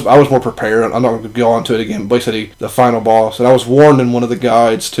 because I was more prepared. I'm not going to go on to it again. Blake said the final boss, and I was warned in one of the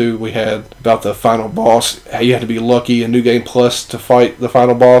guides too we had about the final boss. How you have to be lucky in New Game Plus to fight the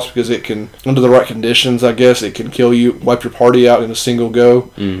final boss, because it can, under the right conditions, I guess, it can kill you, wipe your party out in a single go.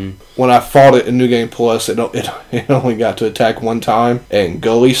 Mm-hmm. When I fought it in New Game Plus, it only got to attack one time, and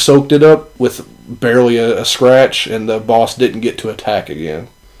Gully soaked it up with barely a scratch, and the boss didn't get to attack again.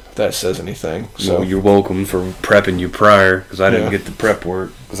 If that says anything. So well, you're welcome for prepping you prior, because I didn't get the prep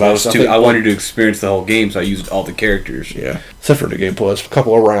work. Because I wanted to experience the whole game, so I used all the characters. Yeah, except for New Game Plus, a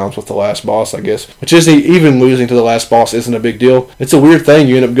couple of rounds with the last boss, I guess. Which is even losing to the last boss isn't a big deal. It's a weird thing.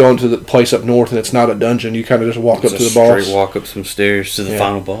 You end up going to the place up north, and it's not a dungeon. You kind of just walk up to the boss. Straight walk up some stairs to the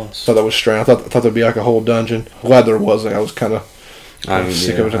final boss. I thought that was strange. I thought there'd be like a whole dungeon. Glad there wasn't. I was kind of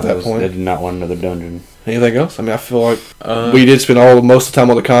sick of it at that point. I did not want another dungeon. Anything else? I mean, I feel like we did spend most of the time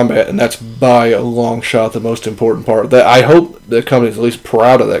on the combat, and that's by a long shot the most important part. That I hope the company's at least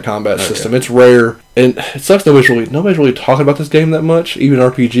proud of that combat system. It's rare, and it sucks nobody's really talking about this game that much. Even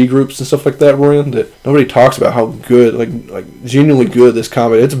RPG groups and stuff like that we're in, that nobody talks about how good, like genuinely good this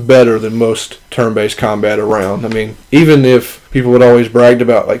combat. It's better than most turn-based combat around. I mean, even if people would always bragged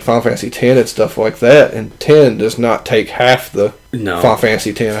about like Final Fantasy X and stuff like that, and 10 does not take half the Final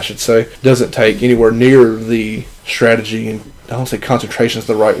Fantasy X, I should say, doesn't take anywhere near here the strategy and I don't say concentration is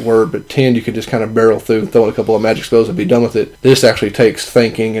the right word, but 10 you could just kind of barrel through, throw in a couple of magic spells and be done with it. This actually takes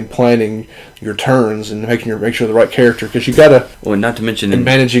thinking and planning your turns and make sure the right character, because you gotta, well, not to mention and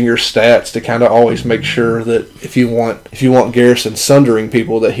managing your stats to kind of always make sure that if you want Garrison sundering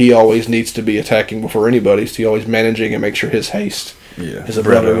people, that he always needs to be attacking before anybody, so you always managing and make sure his haste is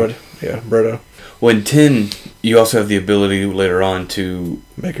above everybody. Yeah, Bredo. Well, in 10, you also have the ability later on to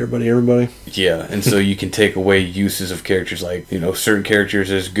make everybody. Yeah, and so you can take away uses of characters, like, certain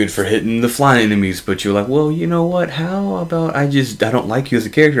characters is good for hitting the flying enemies, but you're like, well, you know what, how about I don't like you as a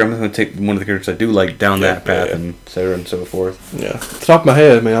character, I'm just going to take one of the characters I do like down that path, and et cetera and so forth. Yeah. Off the top of my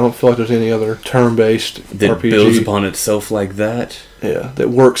head, man, I don't feel like there's any other turn-based that RPG builds upon itself like that. Yeah, that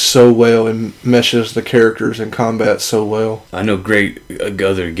works so well and meshes the characters in combat so well. I know great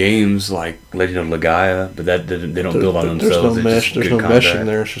other games like Legend of Legaia, but they don't build on themselves. There's no meshing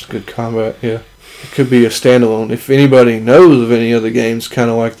there. It's just good combat. Yeah, it could be a standalone. If anybody knows of any other games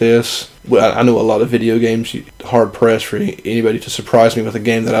kind of like this, well, I know a lot of video games. Hard pressed for anybody to surprise me with a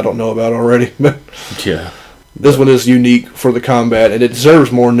game that I don't know about already. Yeah. This one is unique for the combat, and it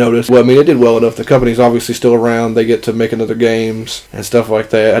deserves more notice. Well, I mean, it did well enough. The company's obviously still around. They get to make another games and stuff like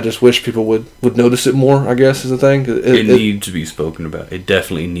that. I just wish people would notice it more, I guess, is the thing. It needs to be spoken about. It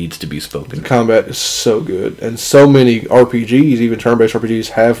definitely needs to be spoken about. The combat is so good. And so many RPGs, even turn-based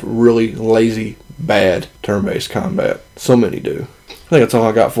RPGs, have really lazy, bad turn-based combat. So many do. I think that's all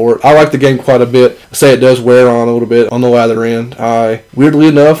I got for it. I like the game quite a bit. I say it does wear on a little bit on the lather end. Weirdly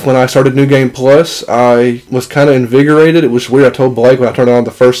enough, when I started New Game Plus, I was kind of invigorated. It was weird. I told Blake when I turned it on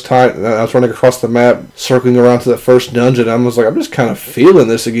the first time, and I was running across the map, circling around to that first dungeon. I was like, I'm just kind of feeling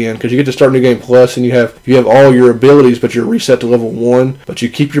this again, because you get to start New Game Plus, and you have all your abilities, but you're reset to level 1. But you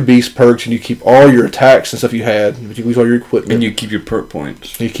keep your beast perks, and you keep all your attacks and stuff you had. But you lose all your equipment. And you keep your perk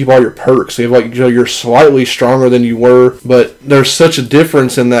points. And you keep all your perks. So you have you're slightly stronger than you were, but there's such a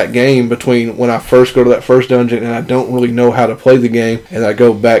difference in that game between when I first go to that first dungeon and I don't really know how to play the game, and I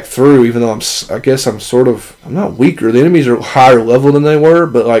go back through, even though I'm not weaker. The enemies are higher level than they were,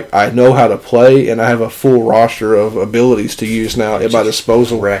 but I know how to play, and I have a full roster of abilities to use now at my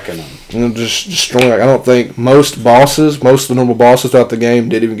disposal. Wrecking them. And I'm just destroying. I don't think most of the normal bosses throughout the game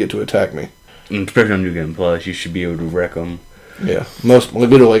didn't even get to attack me. And especially on New Game Plus, you should be able to wreck them. Yeah,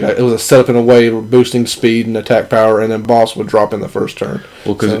 literally, it was a setup in a way boosting speed and attack power, and then boss would drop in the first turn.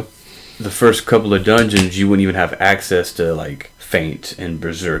 Well, because the first couple of dungeons, you wouldn't even have access to feint and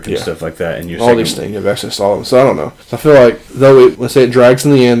berserk and stuff like that. And all these things, you have access to all of them. So I don't know. So I feel like, though let's say it drags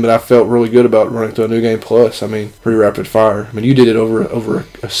in the end, but I felt really good about running through a New Game Plus. I mean, pretty rapid fire. I mean, you did it over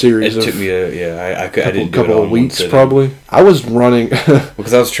a series. It took me I didn't do it couple of weeks probably. I was running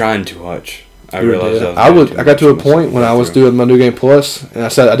because I was trying too much. I realized I got to a point when I was doing my New Game Plus, and I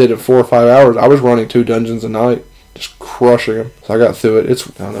said I did it 4 or 5 hours. I was running 2 dungeons a night, just crushing them. So I got through it. It's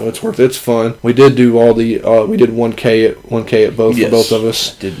worth it. It's fun. We did do all the we did 1K at both for both of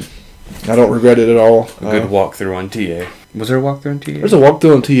us. I don't regret it at all. Good walkthrough on TA. Was there a walkthrough on TA? There's a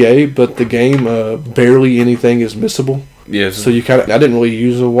walkthrough on TA, but the game barely anything is missable. Yes. So I didn't really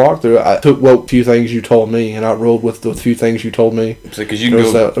use a walkthrough. I took a few things you told me, and I rolled with the few things you told me. So,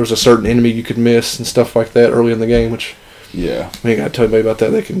 there was a certain enemy you could miss and stuff like that early in the game, which I ain't got to tell anybody about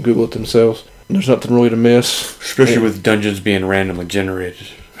that. They can Google it themselves. There's nothing really to miss, especially with dungeons being randomly generated.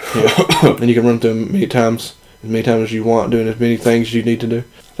 Yeah. And you can run through them as many times as you want, doing as many things as you need to do.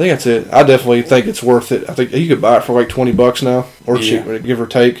 I think that's it. I definitely think it's worth it. I think you could buy it for $20 now, or cheaper, give or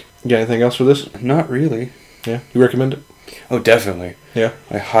take. You got anything else for this? Not really. Yeah, you recommend it? Oh, definitely. Yeah.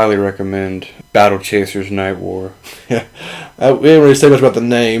 I highly recommend Battle Chasers Night War. Yeah. We didn't really say much about the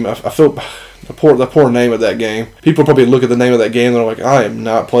name. I feel the poor name of that game. People probably look at the name of that game and they're like, I am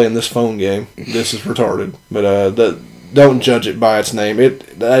not playing this phone game. This is retarded. But don't judge it by its name.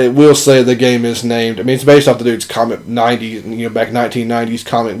 I will say the game is named. I mean, it's based off the dude's comic 90s, back 1990s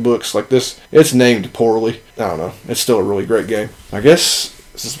comic books like this. It's named poorly. I don't know. It's still a really great game. I guess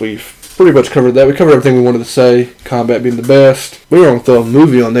since we've pretty much covered that. We covered everything we wanted to say. Combat being the best. We were going to throw a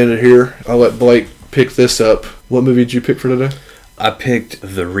movie on the end of here. I'll let Blake pick this up. What movie did you pick for today? I picked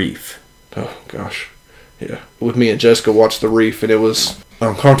The Reef. Oh, gosh. Yeah. With me and Jessica watched The Reef, and it was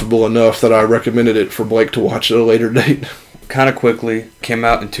uncomfortable enough that I recommended it for Blake to watch at a later date. Kind of quickly. Came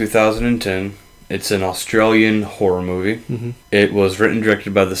out in 2010. It's an Australian horror movie. Mm-hmm. It was written and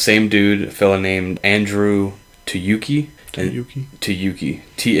directed by the same dude, a fella named Andrew Toyuki. Toyuki.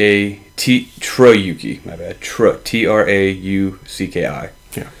 Troyuki, my bad. Traucki.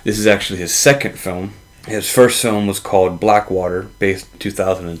 Yeah. This is actually his second film. His first film was called Blackwater, based in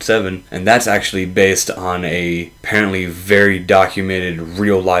 2007, and that's actually based on a apparently very documented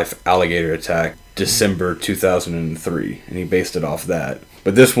real-life alligator attack December 2003, and he based it off that.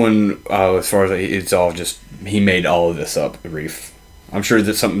 But this one, as far as it's all just, he made all of this up, Reef. I'm sure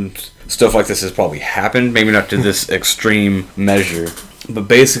that stuff like this has probably happened, maybe not to this extreme measure. But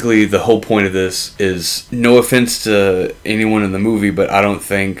basically, the whole point of this is, no offense to anyone in the movie, but I don't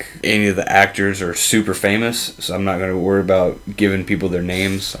think any of the actors are super famous, so I'm not going to worry about giving people their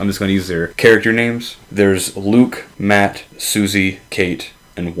names. I'm just going to use their character names. There's Luke, Matt, Susie, Kate,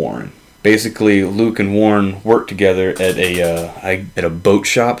 and Warren. Basically, Luke and Warren work together at a boat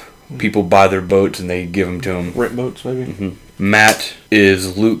shop. People buy their boats and they give them to them. Rent boats, maybe? Mm-hmm. Matt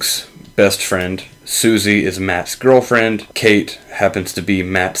is Luke's best friend. Susie is Matt's girlfriend. Kate happens to be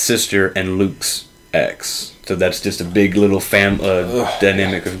Matt's sister and Luke's ex. So that's just a big little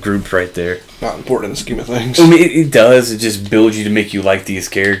dynamic of group right there. Not important in the scheme of things. I mean, it does. It just builds you to make you like these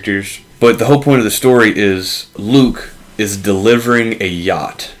characters. But the whole point of the story is Luke is delivering a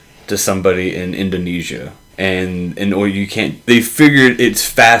yacht to somebody in Indonesia. Or you can't. They figured it's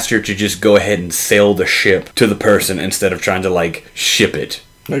faster to just go ahead and sail the ship to the person instead of trying to ship it.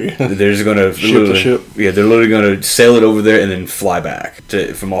 They're just gonna ship the ship. Yeah, they're literally gonna sail it over there and then fly back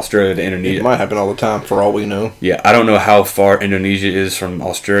from Australia to Indonesia. It might happen all the time, for all we know. Yeah, I don't know how far Indonesia is from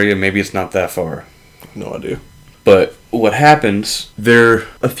Australia. Maybe it's not that far. No idea. But what happens, they're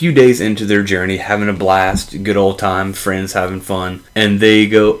a few days into their journey, having a blast, good old time, friends having fun, and they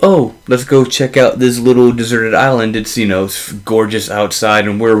go, oh, let's go check out this little deserted island. It's, it's gorgeous outside,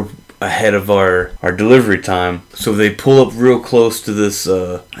 and we're ahead of our delivery time. So they pull up real close to this,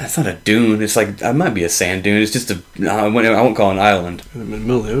 it's not a dune, it's it might be a sand dune, it's just I won't call it an island. In the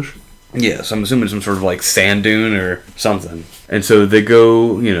middle of the ocean? Yeah, so I'm assuming some sort of sand dune or something. And so they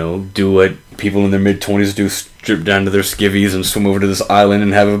go, do what people in their mid-20s do, strip down to their skivvies and swim over to this island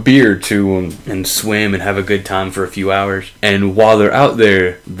and have a beer or two and swim and have a good time for a few hours. And while they're out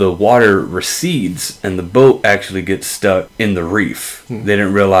there, the water recedes and the boat actually gets stuck in the reef. They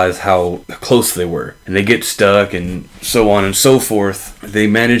didn't realize how close they were. And they get stuck and so on and so forth. They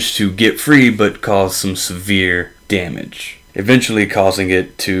manage to get free but cause some severe damage, eventually causing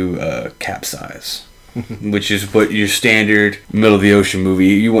it to capsize. Which is what your standard middle of the ocean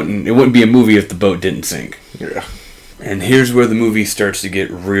movie. It wouldn't be a movie if the boat didn't sink. Yeah. And here's where the movie starts to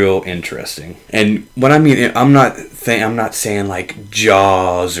get real interesting. And what I mean, I'm not saying like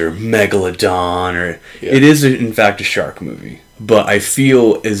Jaws or Megalodon or it is in fact a shark movie. But I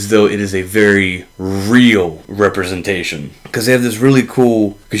feel as though it is a very real representation. Because they have this really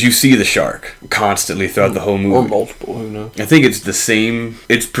cool... Because you see the shark constantly throughout the whole movie. Or multiple, who knows? I think it's the same...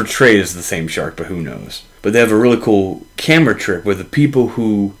 It's portrayed as the same shark, but who knows? But they have a really cool camera trick where the people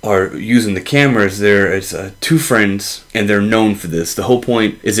who are using the cameras, it's two friends, and they're known for this. The whole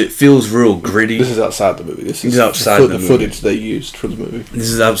point is it feels real gritty. This is outside the movie. This is outside the movie. Footage they used for the movie.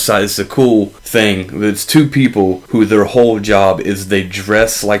 This is outside. It's a cool thing. It's two people who their whole job is they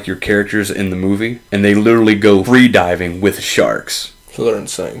dress like your characters in the movie, and they literally go free diving with sharks. So they're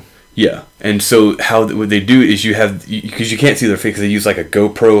insane. Yeah, and so what they do is because you can't see their face, they use a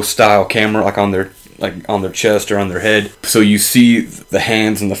GoPro style camera on their chest or on their head, so you see the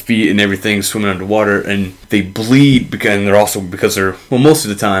hands and the feet and everything swimming underwater, and they bleed because they're most of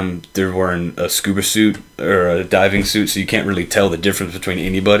the time they're wearing a scuba suit or a diving suit, so you can't really tell the difference between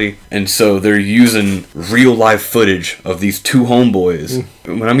anybody. And so they're using real life footage of these two homeboys.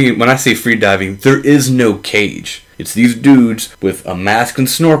 When I say free diving, there is no cage. It's these dudes with a mask and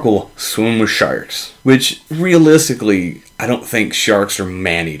snorkel swimming with sharks. Which, realistically, I don't think sharks are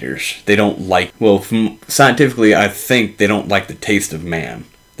man-eaters. They don't scientifically, I think they don't like the taste of man.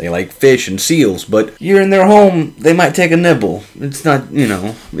 They like fish and seals, but you're in their home, they might take a nibble. It's not,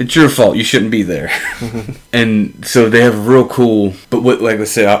 it's your fault. You shouldn't be there. And so they have real cool... But like I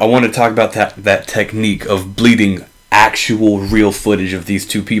said, I want to talk about that technique of bleeding actual real footage of these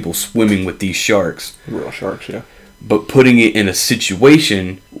two people swimming with these sharks. Real sharks, yeah. But putting it in a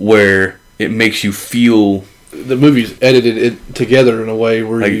situation where it makes you feel... The movie's edited it together in a way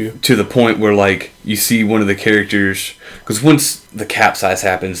where to the point where you see one of the characters... Because once the capsize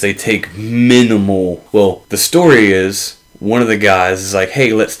happens, they take minimal... Well, the story is one of the guys is like,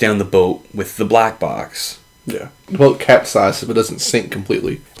 hey, let's down the boat with the black box. Yeah. The boat capsizes, but doesn't sink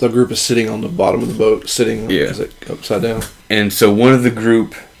completely. The group is sitting on the bottom of the boat, upside down. And so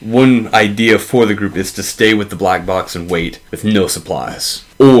one idea for the group is to stay with the black box and wait with no supplies.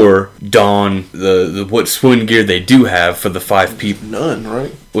 Or don what swim gear they do have for the 5 people. None,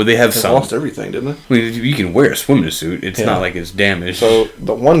 right? Well, they have some. They lost everything, didn't they? I mean, you can wear a swimming suit. It's not like it's damaged. So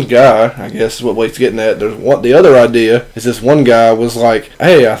the one guy, I guess is what Wade's getting at. The other idea is this one guy was like,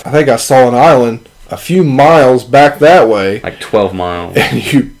 hey, I think I saw an island a few miles back that way. Like 12 miles. And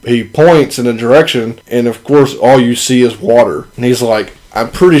he points in a direction, and of course, all you see is water. And he's like, I'm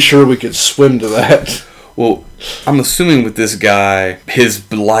pretty sure we could swim to that. Well, I'm assuming with this guy,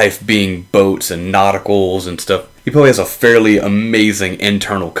 his life being boats and nauticals and stuff, he probably has a fairly amazing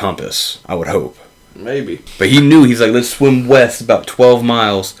internal compass, I would hope. Maybe. But he knew, he's like, let's swim west about 12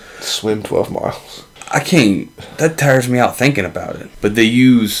 miles. Swim 12 miles. I can't, that tires me out thinking about it. But they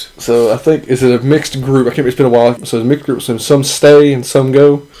use... So I think, is it a mixed group? I can't remember, it's been a while. So it's a mixed group, so some stay and some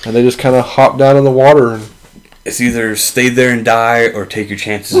go. And they just kind of hop down in the water and... It's either stay there and die or take your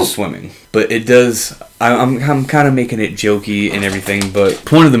chances of swimming. But it does... I'm kind of making it jokey and everything, but the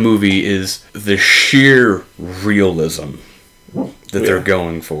point of the movie is the sheer realism that they're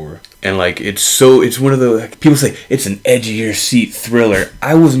going for. And like, it's one of the, like, people say it's an edge of your seat thriller.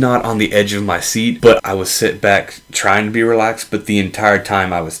 I was not on the edge of my seat, but I was sit back trying to be relaxed, but the entire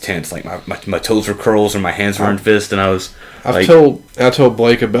time I was tense. Like my toes were curls and my hands were in fist, and I was... I told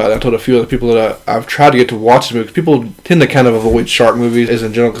Blake about it. I told a few other people that I've tried to get to watch the movie. People tend to kind of avoid shark movies as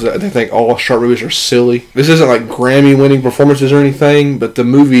in general because they think all shark movies are silly. This isn't like Grammy-winning performances or anything, but the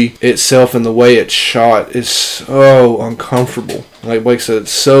movie itself and the way it's shot is so uncomfortable. Like Blake said,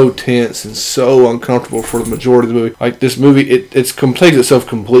 it's so tense and so uncomfortable for the majority of the movie. Like this movie, it takes itself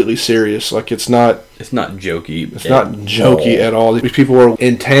completely serious. Like it's not jokey. It's not jokey at all. These people are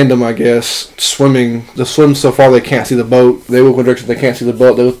in tandem, I guess, swimming. They swim so far they can't see the boat. They look one direction, they can't see the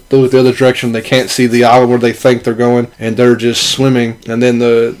boat. They look the other direction, they can't see the island where they think they're going, and they're just swimming. And then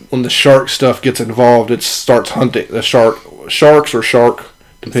when the shark stuff gets involved, it starts hunting the sharks or shark.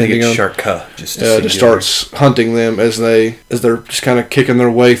 Depending on Sharka, just starts hunting them as they're just kind of kicking their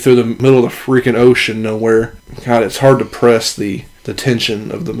way through the middle of the freaking ocean nowhere. God, it's hard to press the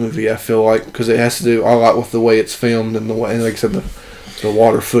tension of the movie, I feel like, because it has to do a lot with the way it's filmed and the way, and like I said, the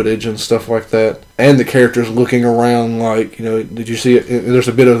water footage and stuff like that, and the characters looking around. Like, did you see it? There's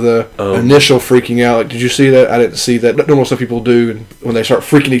a bit of the initial freaking out. Like, did you see that? I didn't see that. Normal stuff people do, and when they start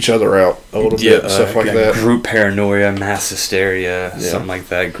freaking each other out a little bit, stuff like that. Group paranoia, mass hysteria, something like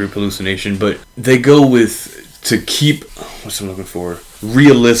that. Group hallucination. But they go to keep, what's I'm looking for?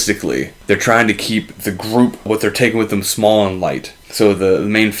 Realistically, they're trying to keep the group, what they're taking with them, small and light. So the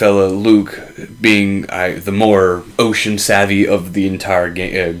main fella, Luke, being the more ocean savvy of the entire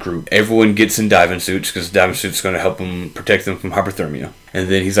group. Everyone gets in diving suits because diving suits is going to help them protect them from hypothermia. And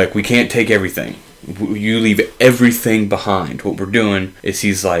then he's like, we can't take everything. You leave everything behind. What we're doing is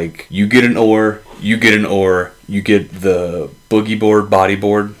he's like, you get an oar, you get the boogie board, body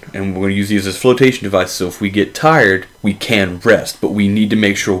board, and we're going to use these as flotation devices, so if we get tired, we can rest, but we need to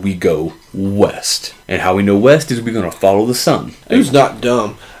make sure we go west. And how we know west is we're going to follow the sun. It's not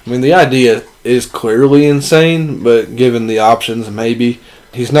dumb. I mean, the idea is clearly insane, but given the options, maybe.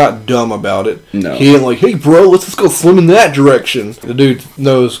 He's not dumb about it. No. He ain't like, hey bro, let's just go swim in that direction. The dude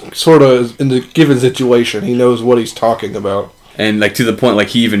knows, sort of, in the given situation, he knows what he's talking about. And like to the point, like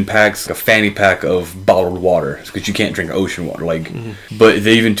he even packs a fanny pack of bottled water because you can't drink ocean water. Like, but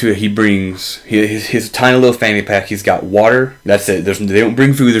they even he brings his tiny little fanny pack. He's got water. That's it. They don't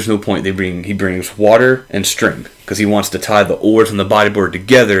bring food. There's no point. He brings water and string because he wants to tie the oars and the bodyboard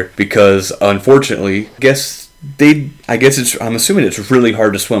together. Because unfortunately, I'm assuming it's really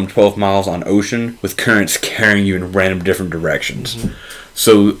hard to swim 12 miles on ocean with currents carrying you in random different directions. Mm-hmm.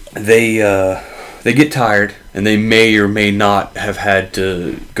 So they get tired, and they may or may not have had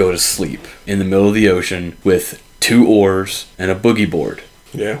to go to sleep in the middle of the ocean with 2 oars and a boogie board.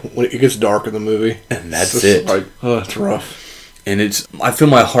 Yeah, when it gets dark in the movie. And that's it. Like, oh, it's rough. And I feel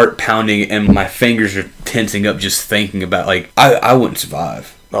my heart pounding and my fingers are tensing up just thinking about, like, I wouldn't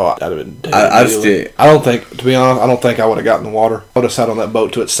survive. Oh, I'd have been dead. I don't think, to be honest, I would have gotten in the water. I would have sat on that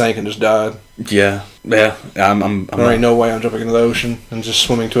boat till it sank and just died. Yeah. There ain't no way I'm jumping into the ocean and just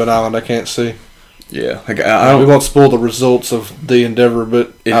swimming to an island I can't see. Yeah. Like, we won't spoil the results of the endeavor,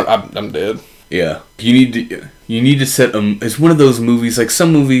 but I'm dead. Yeah. You need to set it's one of those movies, like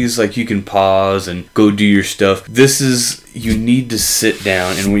some movies, like you can pause and go do your stuff. You need to sit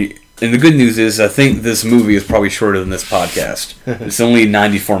down and the good news is, I think this movie is probably shorter than this podcast. It's only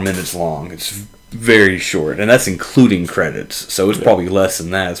 94 minutes long. It's very short, and that's including credits. So it's probably less than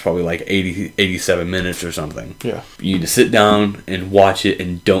that. It's probably like 87 minutes or something. Yeah. You need to sit down and watch it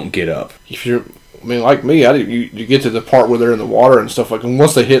and don't get up. Like me, you get to the part where they're in the water and stuff like that. And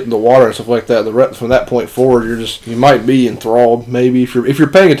once they hit in the water and stuff like that, from that point forward, you might be enthralled. Maybe if you're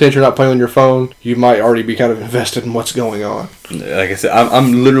paying attention, not playing on your phone, you might already be kind of invested in what's going on. Like I said,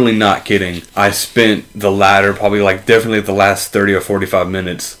 I'm literally not kidding. I spent the latter, probably definitely the last 30 or 45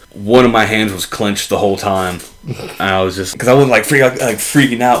 minutes. One of my hands was clenched the whole time, and I was just, because I wasn't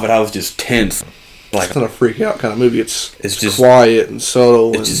freaking out, but I was just tense. Like, it's not a freak out kind of movie. It's just quiet and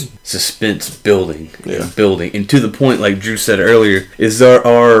subtle. It's just suspense building Yeah. and building. And to the point, like Drew said earlier, is there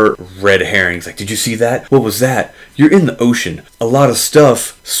are red herrings. Like, did you see that? What was that? You're in the ocean. A lot of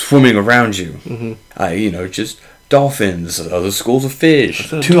stuff swimming around you. Mm-hmm. Just dolphins, other schools of fish,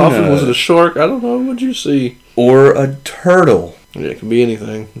 tuna. tuna. Was it a shark? I don't know. What'd you see? Or a turtle. Yeah, it can be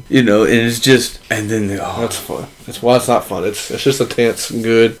anything. And it's just, and then That's fun. That's why it's not fun. It's just a tense,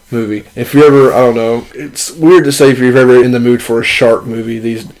 good movie. If you're ever, I don't know, it's weird to say if you're ever in the mood for a shark movie.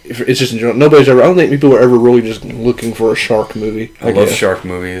 It's just in general. I don't think people are ever really just looking for a shark movie. I love shark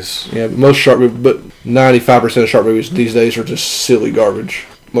movies. Yeah, but most shark movies, but 95% of shark movies these days are just silly garbage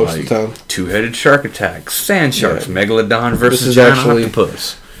most of the time. Two-headed shark attack, sand sharks, Yeah. Megalodon versus is giant actually-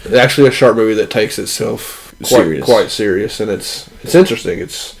 octopus. It's actually a shark movie that takes itself quite serious, and it's interesting.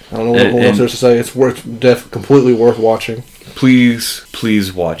 I don't know what else there's to say. It's completely worth watching.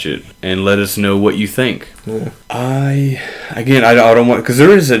 Please watch it and let us know what you think. Yeah. I don't want, because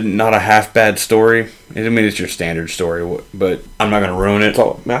there is not a half bad story. I mean, it's your standard story, but I'm not going to ruin it.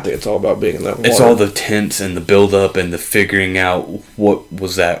 I think it's all about being in that water. It's all the tense and the build up and the figuring out what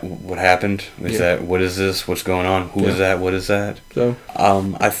happened. What is this? What's going on? Who is that? What is that? So,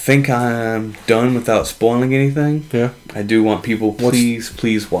 I think I'm done without spoiling anything. yeah. I do want people,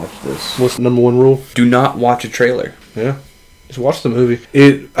 please watch this. What's the number one rule? Do not watch a trailer. Yeah. Just watch the movie.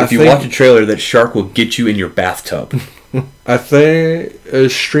 If you watch a trailer, that shark will get you in your bathtub. I think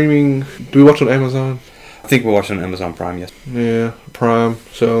streaming. Do we watch on Amazon? I think we watched on Amazon Prime, yes. Yeah, Prime.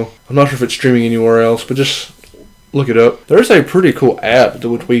 So I'm not sure if it's streaming anywhere else, but just look it up. There's a pretty cool app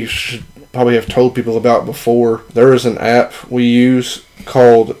which we should probably have told people about before. There is an app we use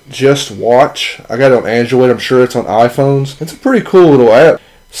called Just Watch. I got it on Android. I'm sure it's on iPhones. It's a pretty cool little app.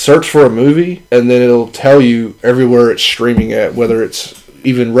 Search for a movie, and then it'll tell you everywhere it's streaming at, whether it's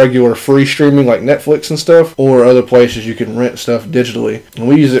even regular free streaming like Netflix and stuff, or other places you can rent stuff digitally. And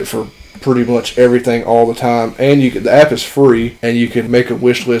we use it for pretty much everything all the time, and the app is free, and you can make a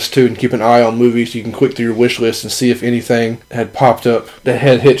wish list too and keep an eye on movies. You can click through your wish list and see if anything had popped up that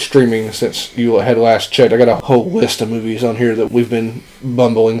had hit streaming since you had last checked. I got a whole list of movies on here that we've been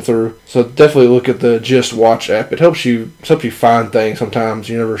bumbling through, so definitely look at the Just Watch app. It helps you find things. Sometimes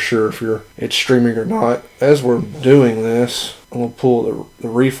you're never sure if it's streaming or not. As we're doing this, I'm gonna pull the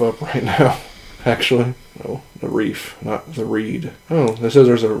Reef up right now. Actually, no, the Reef, not the Reed. Oh, it says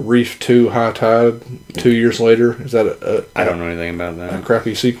there's a Reef 2 High Tide 2 years later. Is that I don't know anything about that. A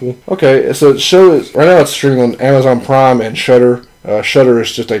crappy sequel? Okay, so the show is right now it's streaming on Amazon Prime and Shudder. Shudder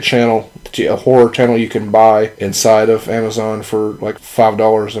is just a horror channel you can buy inside of Amazon for like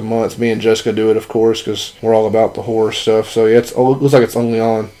 $5 a month. Me and Jessica do it, of course, because we're all about the horror stuff. So yeah, it looks like it's only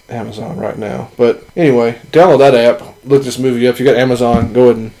on Amazon right now. But anyway, download that app, look this movie up. If you got Amazon, go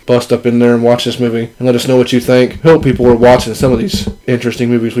ahead and bust up in there and watch this movie and let us know what you think. Hope people are watching some of these interesting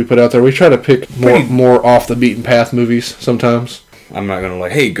movies we put out there. We try to pick more off the beaten path movies sometimes. I'm not going to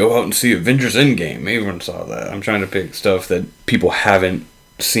hey, go out and see Avengers Endgame. Everyone saw that. I'm trying to pick stuff that people haven't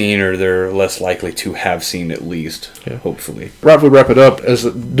seen or they're less likely to have seen at least, hopefully. Right before we wrap it up, as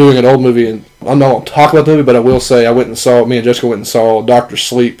doing an old movie, and I'm not going to talk about the movie, but I will say me and Jessica went and saw Dr.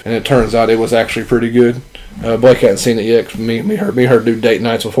 Sleep, and it turns out it was actually pretty good. Blake hadn't seen it yet. Me and her do date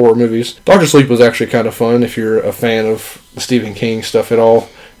nights with horror movies. Dr. Sleep was actually kind of fun if you're a fan of Stephen King stuff at all.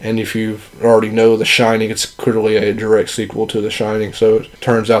 And if you already know The Shining, it's clearly a direct sequel to The Shining. So it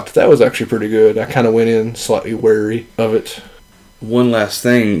turns out that was actually pretty good. I kind of went in slightly wary of it. One last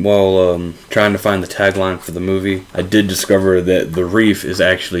thing, while trying to find the tagline for the movie, I did discover that The Reef is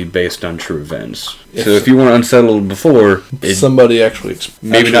actually based on true events. Yes. So if you weren't unsettled before, somebody actually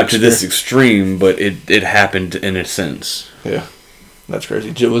maybe not to this extreme, but it happened in a sense. Yeah, that's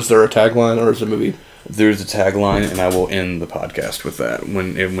crazy. Was there a tagline, or is the movie? There's a tagline, and I will end the podcast with that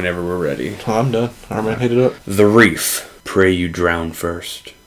whenever we're ready. I'm done. All right, man, hit it up. The Reef. Pray you drown first.